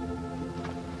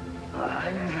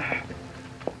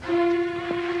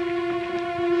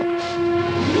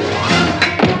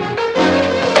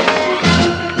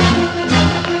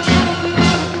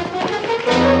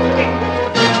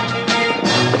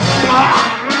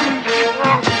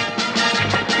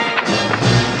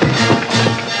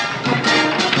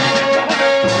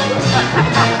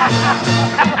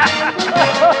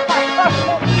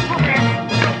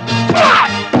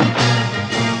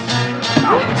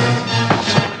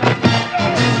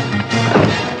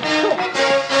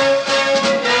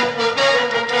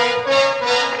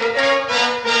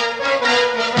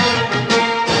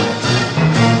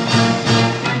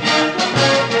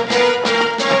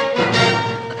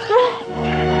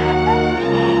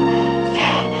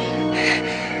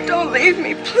 Don't leave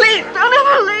me, please. Don't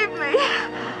ever leave me.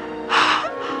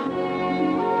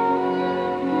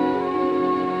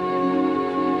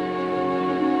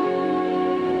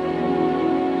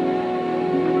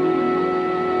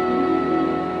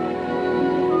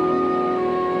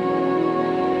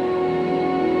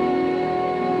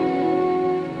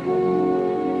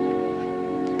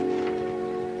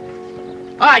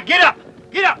 All right, get up!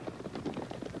 Get up!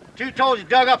 Two told you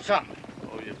dug up something.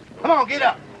 Come on, get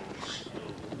up.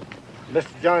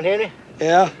 Mr. John Henry?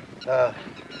 Yeah?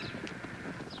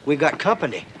 We got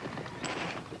company.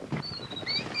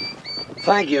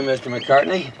 Thank you, Mr.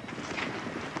 McCartney.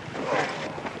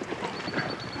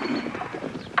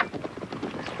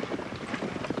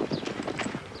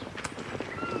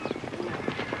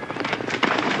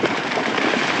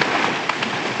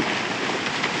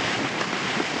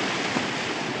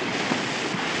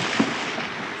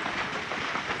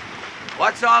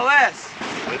 What's all this?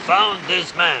 We found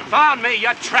this man. Found me?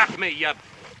 You trapped me, you...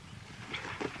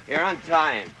 Here,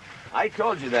 untie him. I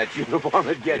told you that uniform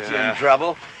would get you in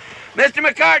trouble. Mr.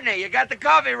 McCartney, you got the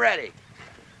coffee ready?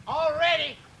 All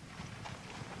ready.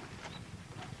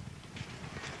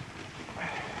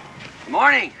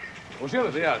 Morning.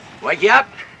 Buenos días. Wake you up?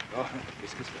 Oh,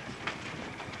 excuse me.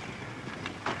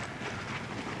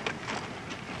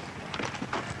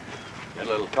 Get a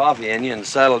little coffee in you and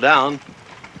settle down.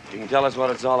 You can tell us what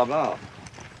it's all about.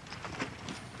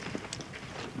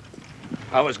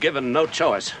 I was given no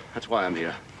choice. That's why I'm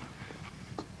here.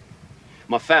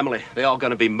 My family, they all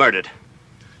gonna be murdered.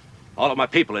 All of my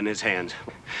people in his hands.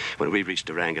 When we reached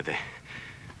Durango,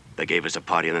 they gave us a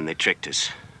party and then they tricked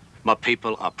us. My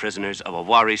people are prisoners of a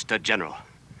Warista general.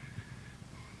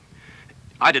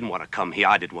 I didn't want to come here.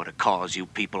 I didn't want to cause you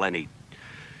people any...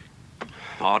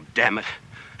 Oh, damn it.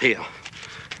 Here,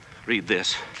 read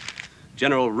this.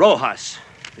 General Rojas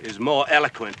is more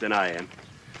eloquent than I am.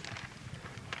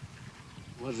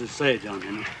 What does it say, John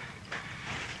Henry?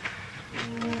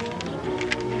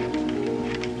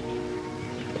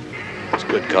 It's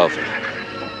good coffee.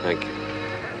 Thank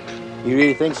you. You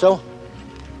really think so?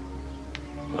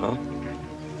 Well,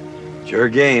 it's your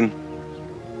game.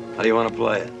 How do you want to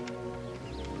play it?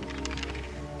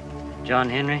 John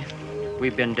Henry,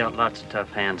 we've been dealt lots of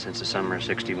tough hands since the summer of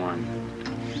 '61.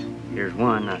 Here's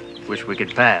one I wish we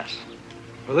could pass.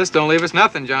 Well, this don't leave us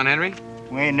nothing, John Henry.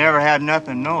 We ain't never had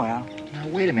nothing, no, Al. Now,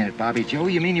 wait a minute, Bobby Joe.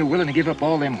 You mean you're willing to give up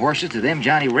all them horses to them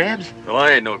Johnny Rebs? Well,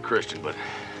 I ain't no Christian, but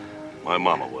my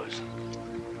mama was.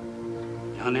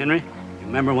 John Henry, you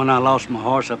remember when I lost my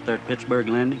horse up there at Pittsburgh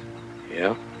Landing?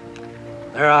 Yeah?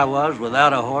 There I was,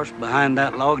 without a horse, behind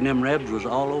that log, and them Rebs was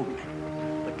all over me.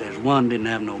 But there's one didn't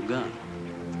have no gun.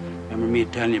 Remember me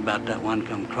telling you about that one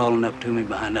come crawling up to me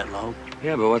behind that log?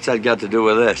 Yeah, but what's that got to do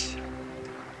with this?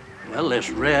 Well, this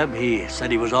Reb, he said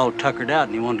he was all tuckered out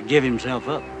and he wanted to give himself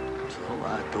up. So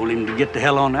I told him to get the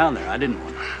hell on out of there. I didn't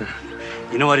want to.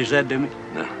 You know what he said to me?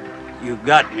 No. You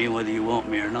got me whether you want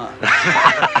me or not.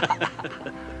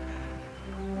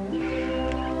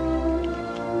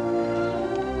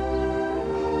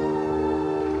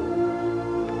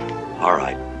 All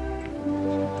right.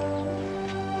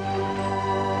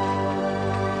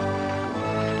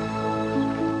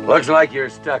 Looks like you're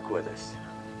stuck with us.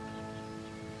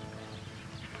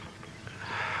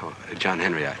 Oh, John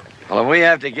Henry, Well, if we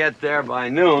have to get there by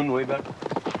noon, we better...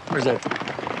 Where's that?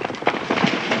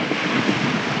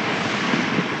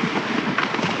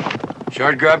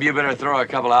 Short Grub, you better throw a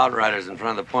couple outriders in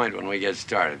front of the point when we get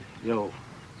started. Yo.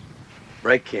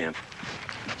 Break camp.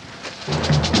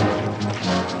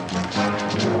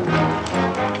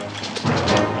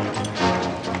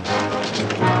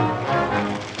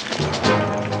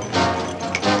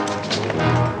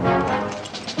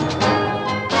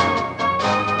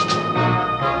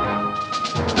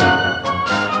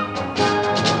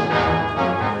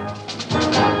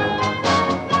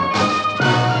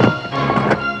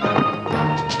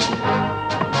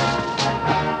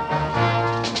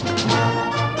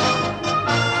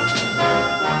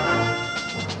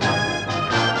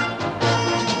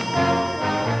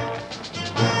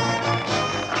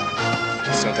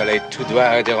 Tout droit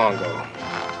à Durango.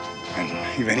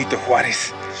 Y Benito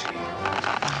Juárez.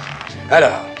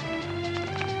 Alors,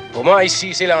 pour moi,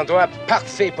 ici, c'est l'endroit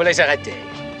parfait pour les arrêter.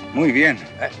 Muy bien.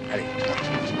 Allez.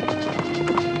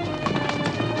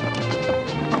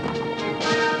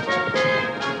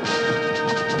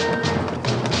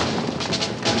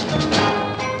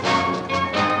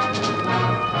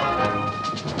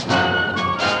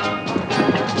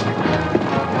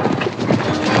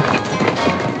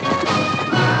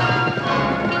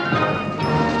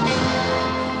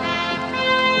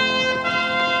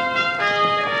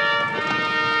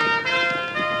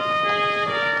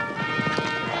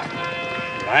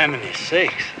 Blimey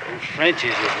sakes, those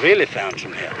Frenchies have really found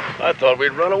some help. I thought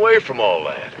we'd run away from all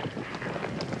that.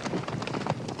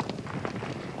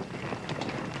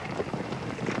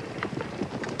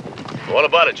 What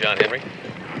about it, John Henry?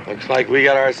 Looks like we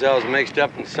got ourselves mixed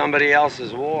up in somebody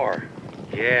else's war.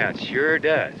 Yeah, it sure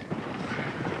does.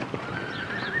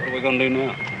 What are we gonna do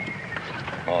now?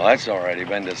 Oh, that's already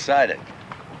been decided.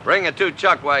 Bring the 2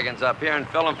 chuck wagons up here and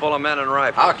fill them full of men and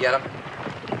rifles. I'll get them.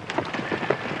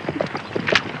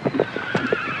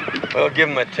 We'll give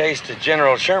them a taste of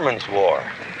General Sherman's war.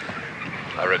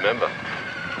 I remember.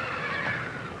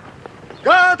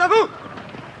 Garde à vous!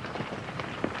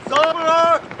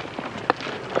 Sabre!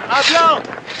 À blanc!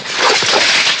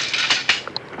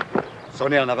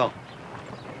 Sonnez en avant.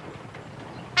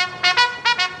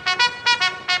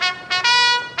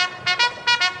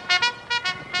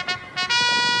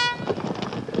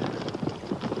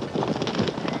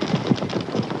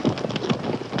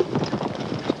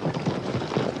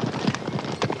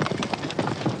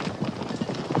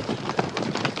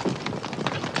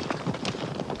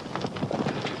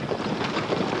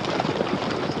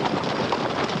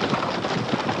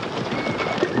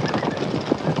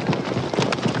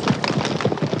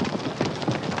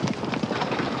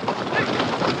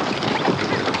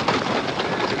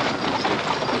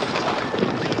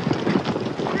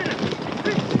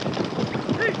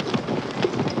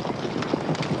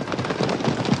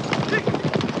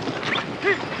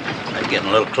 getting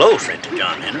a little close, ain't it,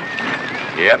 John Henry?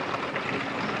 Yep.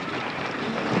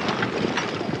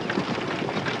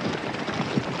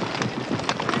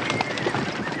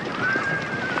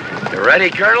 You ready,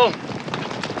 Colonel?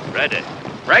 Ready.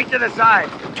 Break to the side.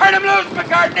 Turn him loose,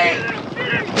 McCartney!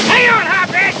 Hang on,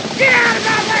 Hophead! Get out of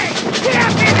my way! Get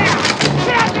up in there!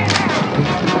 Get up in there!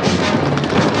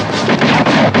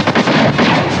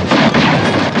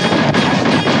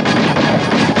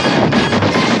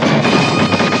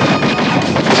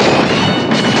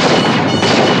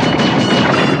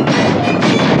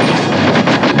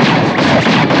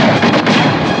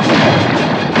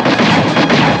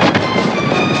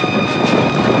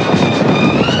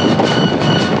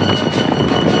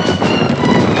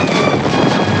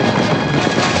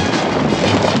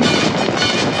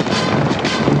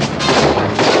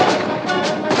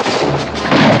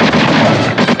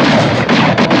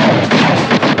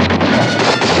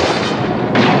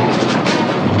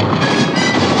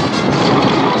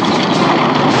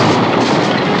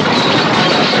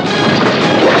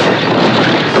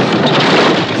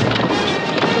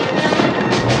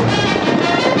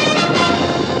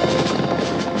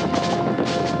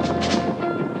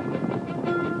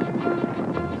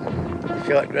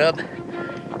 Short grub,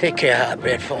 take care of hot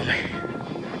bread for me.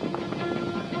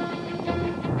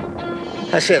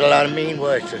 I said a lot of mean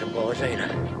words to the boys, ain't I?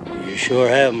 You sure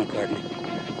have, McCartney.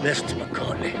 Mr.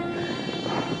 McCartney.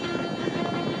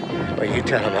 Well, you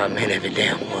tell him I meant every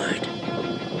damn word.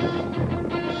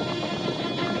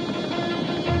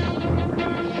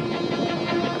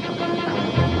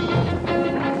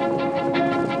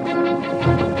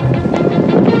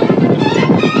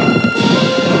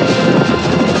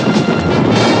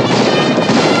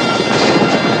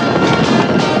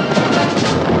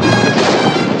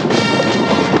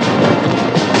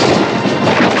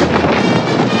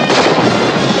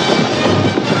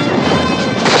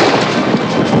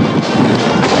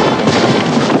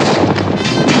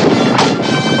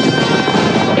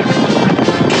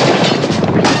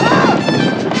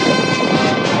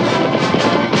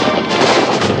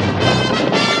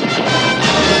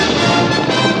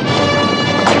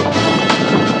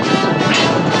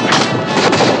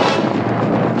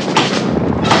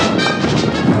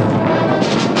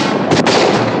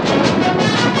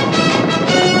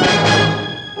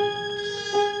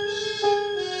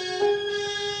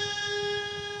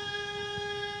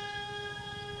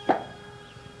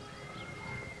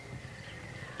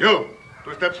 You,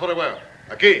 2 steps forward.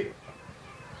 Aquí.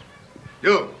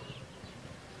 You.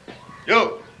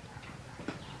 You.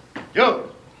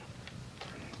 You.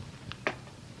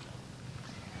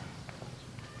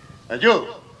 And you.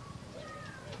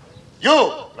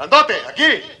 You, grandote,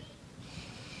 aquí.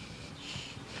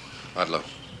 Ludlow.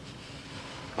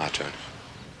 My turn.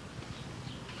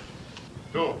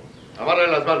 Tú, amarre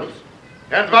las manos.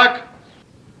 Hands back.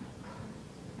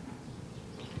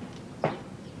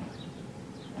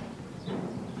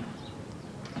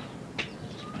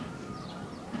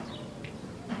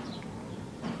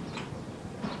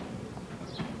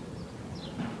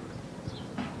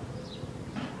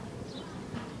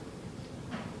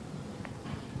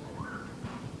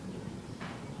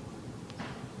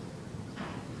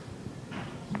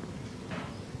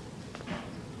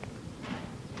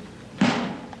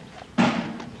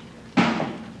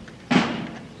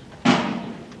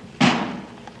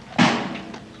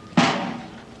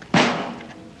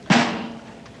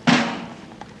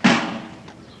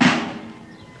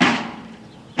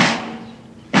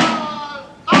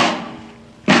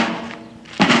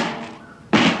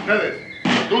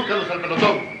 Ustedes, conduzcanlos al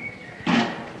pelotón.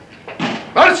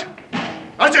 ¡March!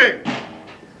 ¡Marchen!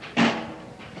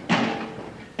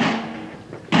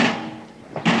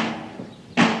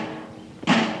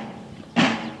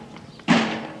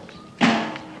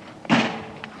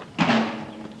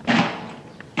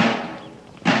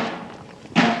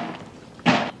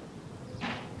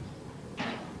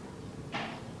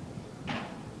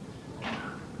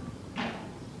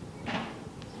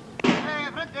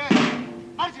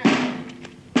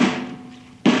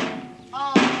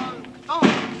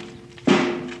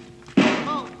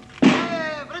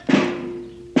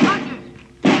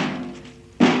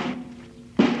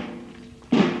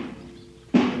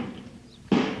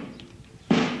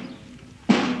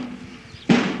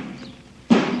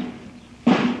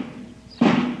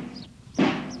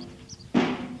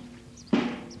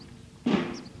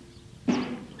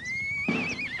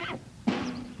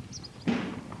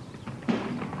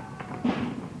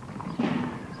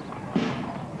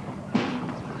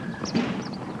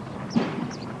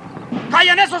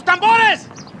 ¡Callen esos tambores!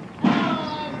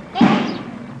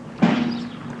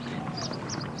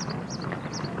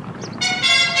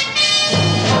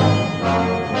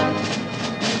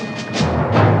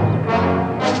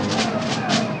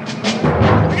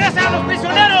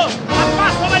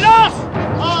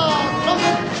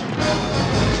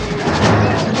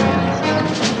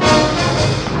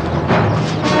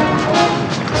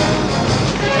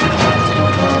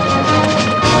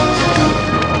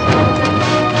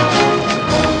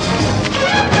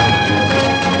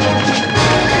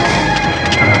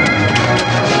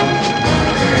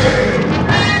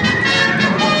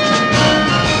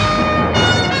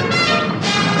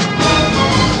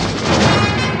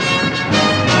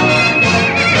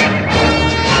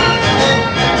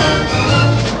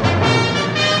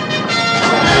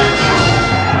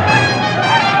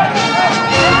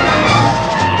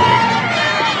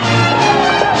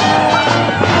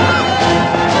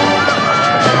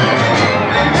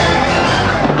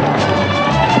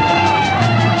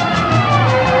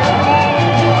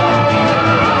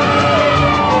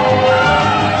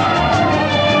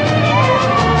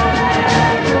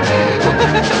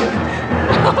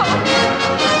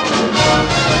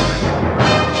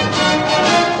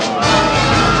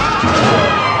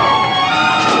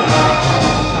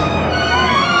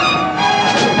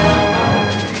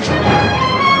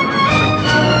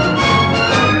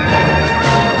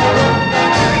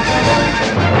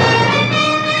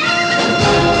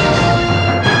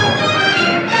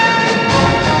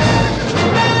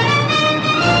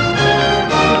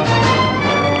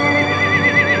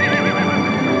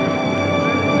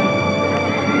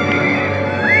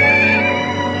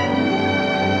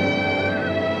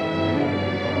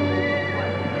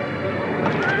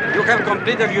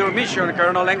 completed your mission,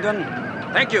 Colonel Langdon.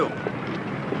 Thank you.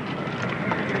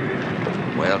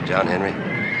 Well, John Henry,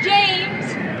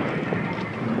 James!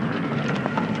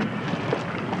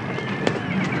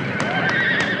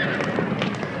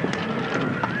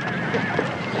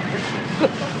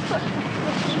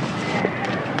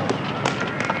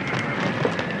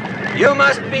 You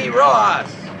must be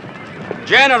Rojas.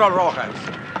 General Rojas.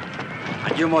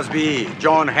 And you must be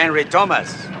John Henry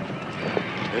Thomas.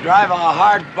 You drive a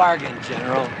hard bargain,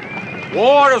 General.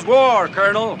 War is war,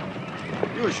 Colonel.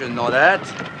 You should know that.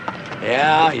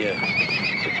 Yeah, you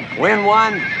win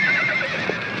one,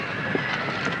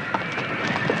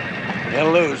 you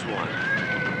lose one.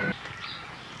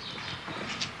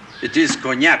 It is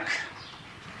cognac.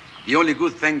 The only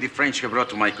good thing the French have brought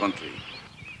to my country.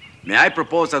 May I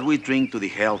propose that we drink to the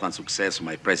health and success of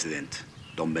my president,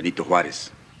 Don Benito Juarez,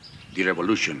 the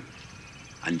revolution,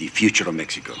 and the future of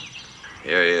Mexico.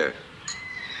 Here, here.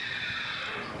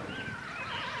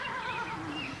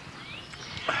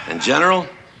 And General,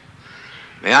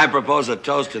 may I propose a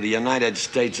toast to the United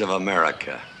States of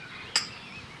America?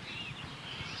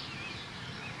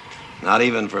 Not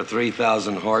even for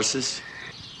 3,000 horses?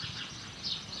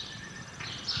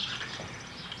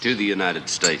 to the United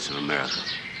States of America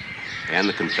and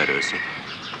the Confederacy.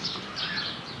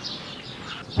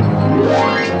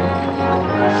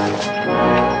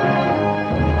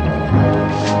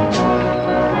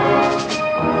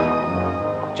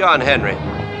 John Henry,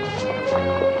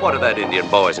 what are that Indian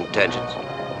boy's intentions?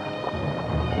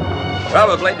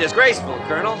 Probably disgraceful,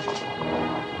 Colonel.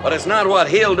 But it's not what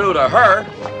he'll do to her,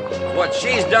 it's what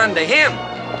she's done to him.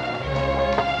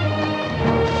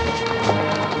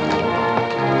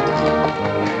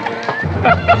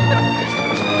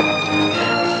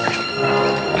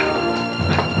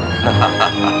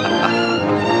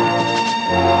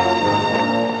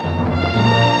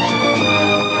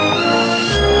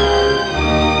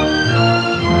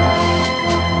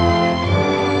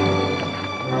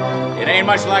 It ain't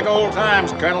much like old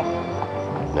times, Colonel.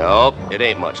 Nope, it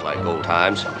ain't much like old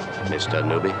times, Mr.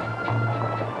 Newbie.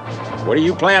 What do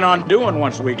you plan on doing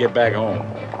once we get back home?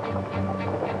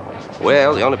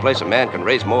 Well, the only place a man can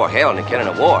raise more hell than he can in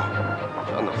a war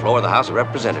is on the floor of the House of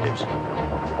Representatives.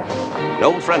 An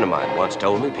old friend of mine once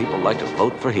told me people like to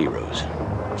vote for heroes.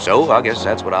 So I guess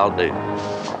that's what I'll do.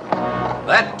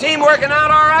 That team working out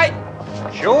all right?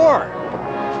 Sure.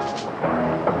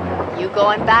 You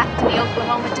going back to the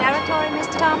Oklahoma Territory,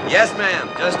 Mr. Thomas? Yes, ma'am.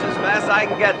 Just as fast as I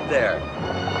can get there.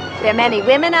 There many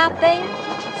women out there?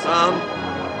 Some.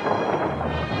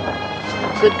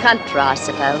 Good country, I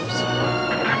suppose.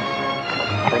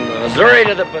 From the Missouri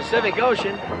to the Pacific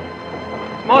Ocean,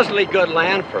 it's mostly good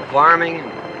land for farming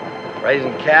and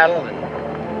raising cattle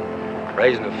and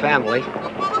raising a family.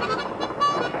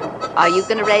 Are you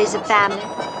going to raise a family?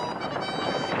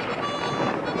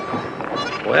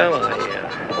 Well,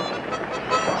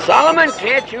 Solomon,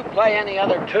 can't you play any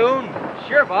other tune?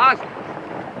 Sure, boss.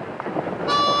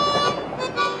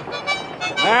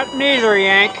 Not neither,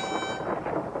 Yank.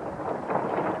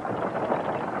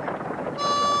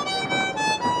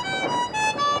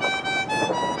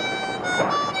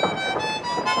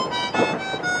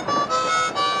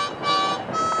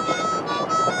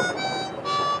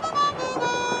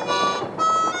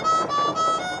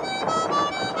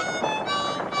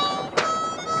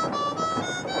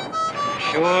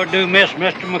 Sure do miss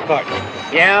Mr.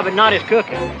 McCartney. Yeah, but not his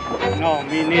cooking. No,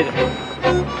 me neither.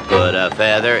 Put a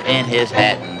feather in his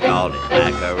hat and called it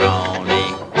macaroni.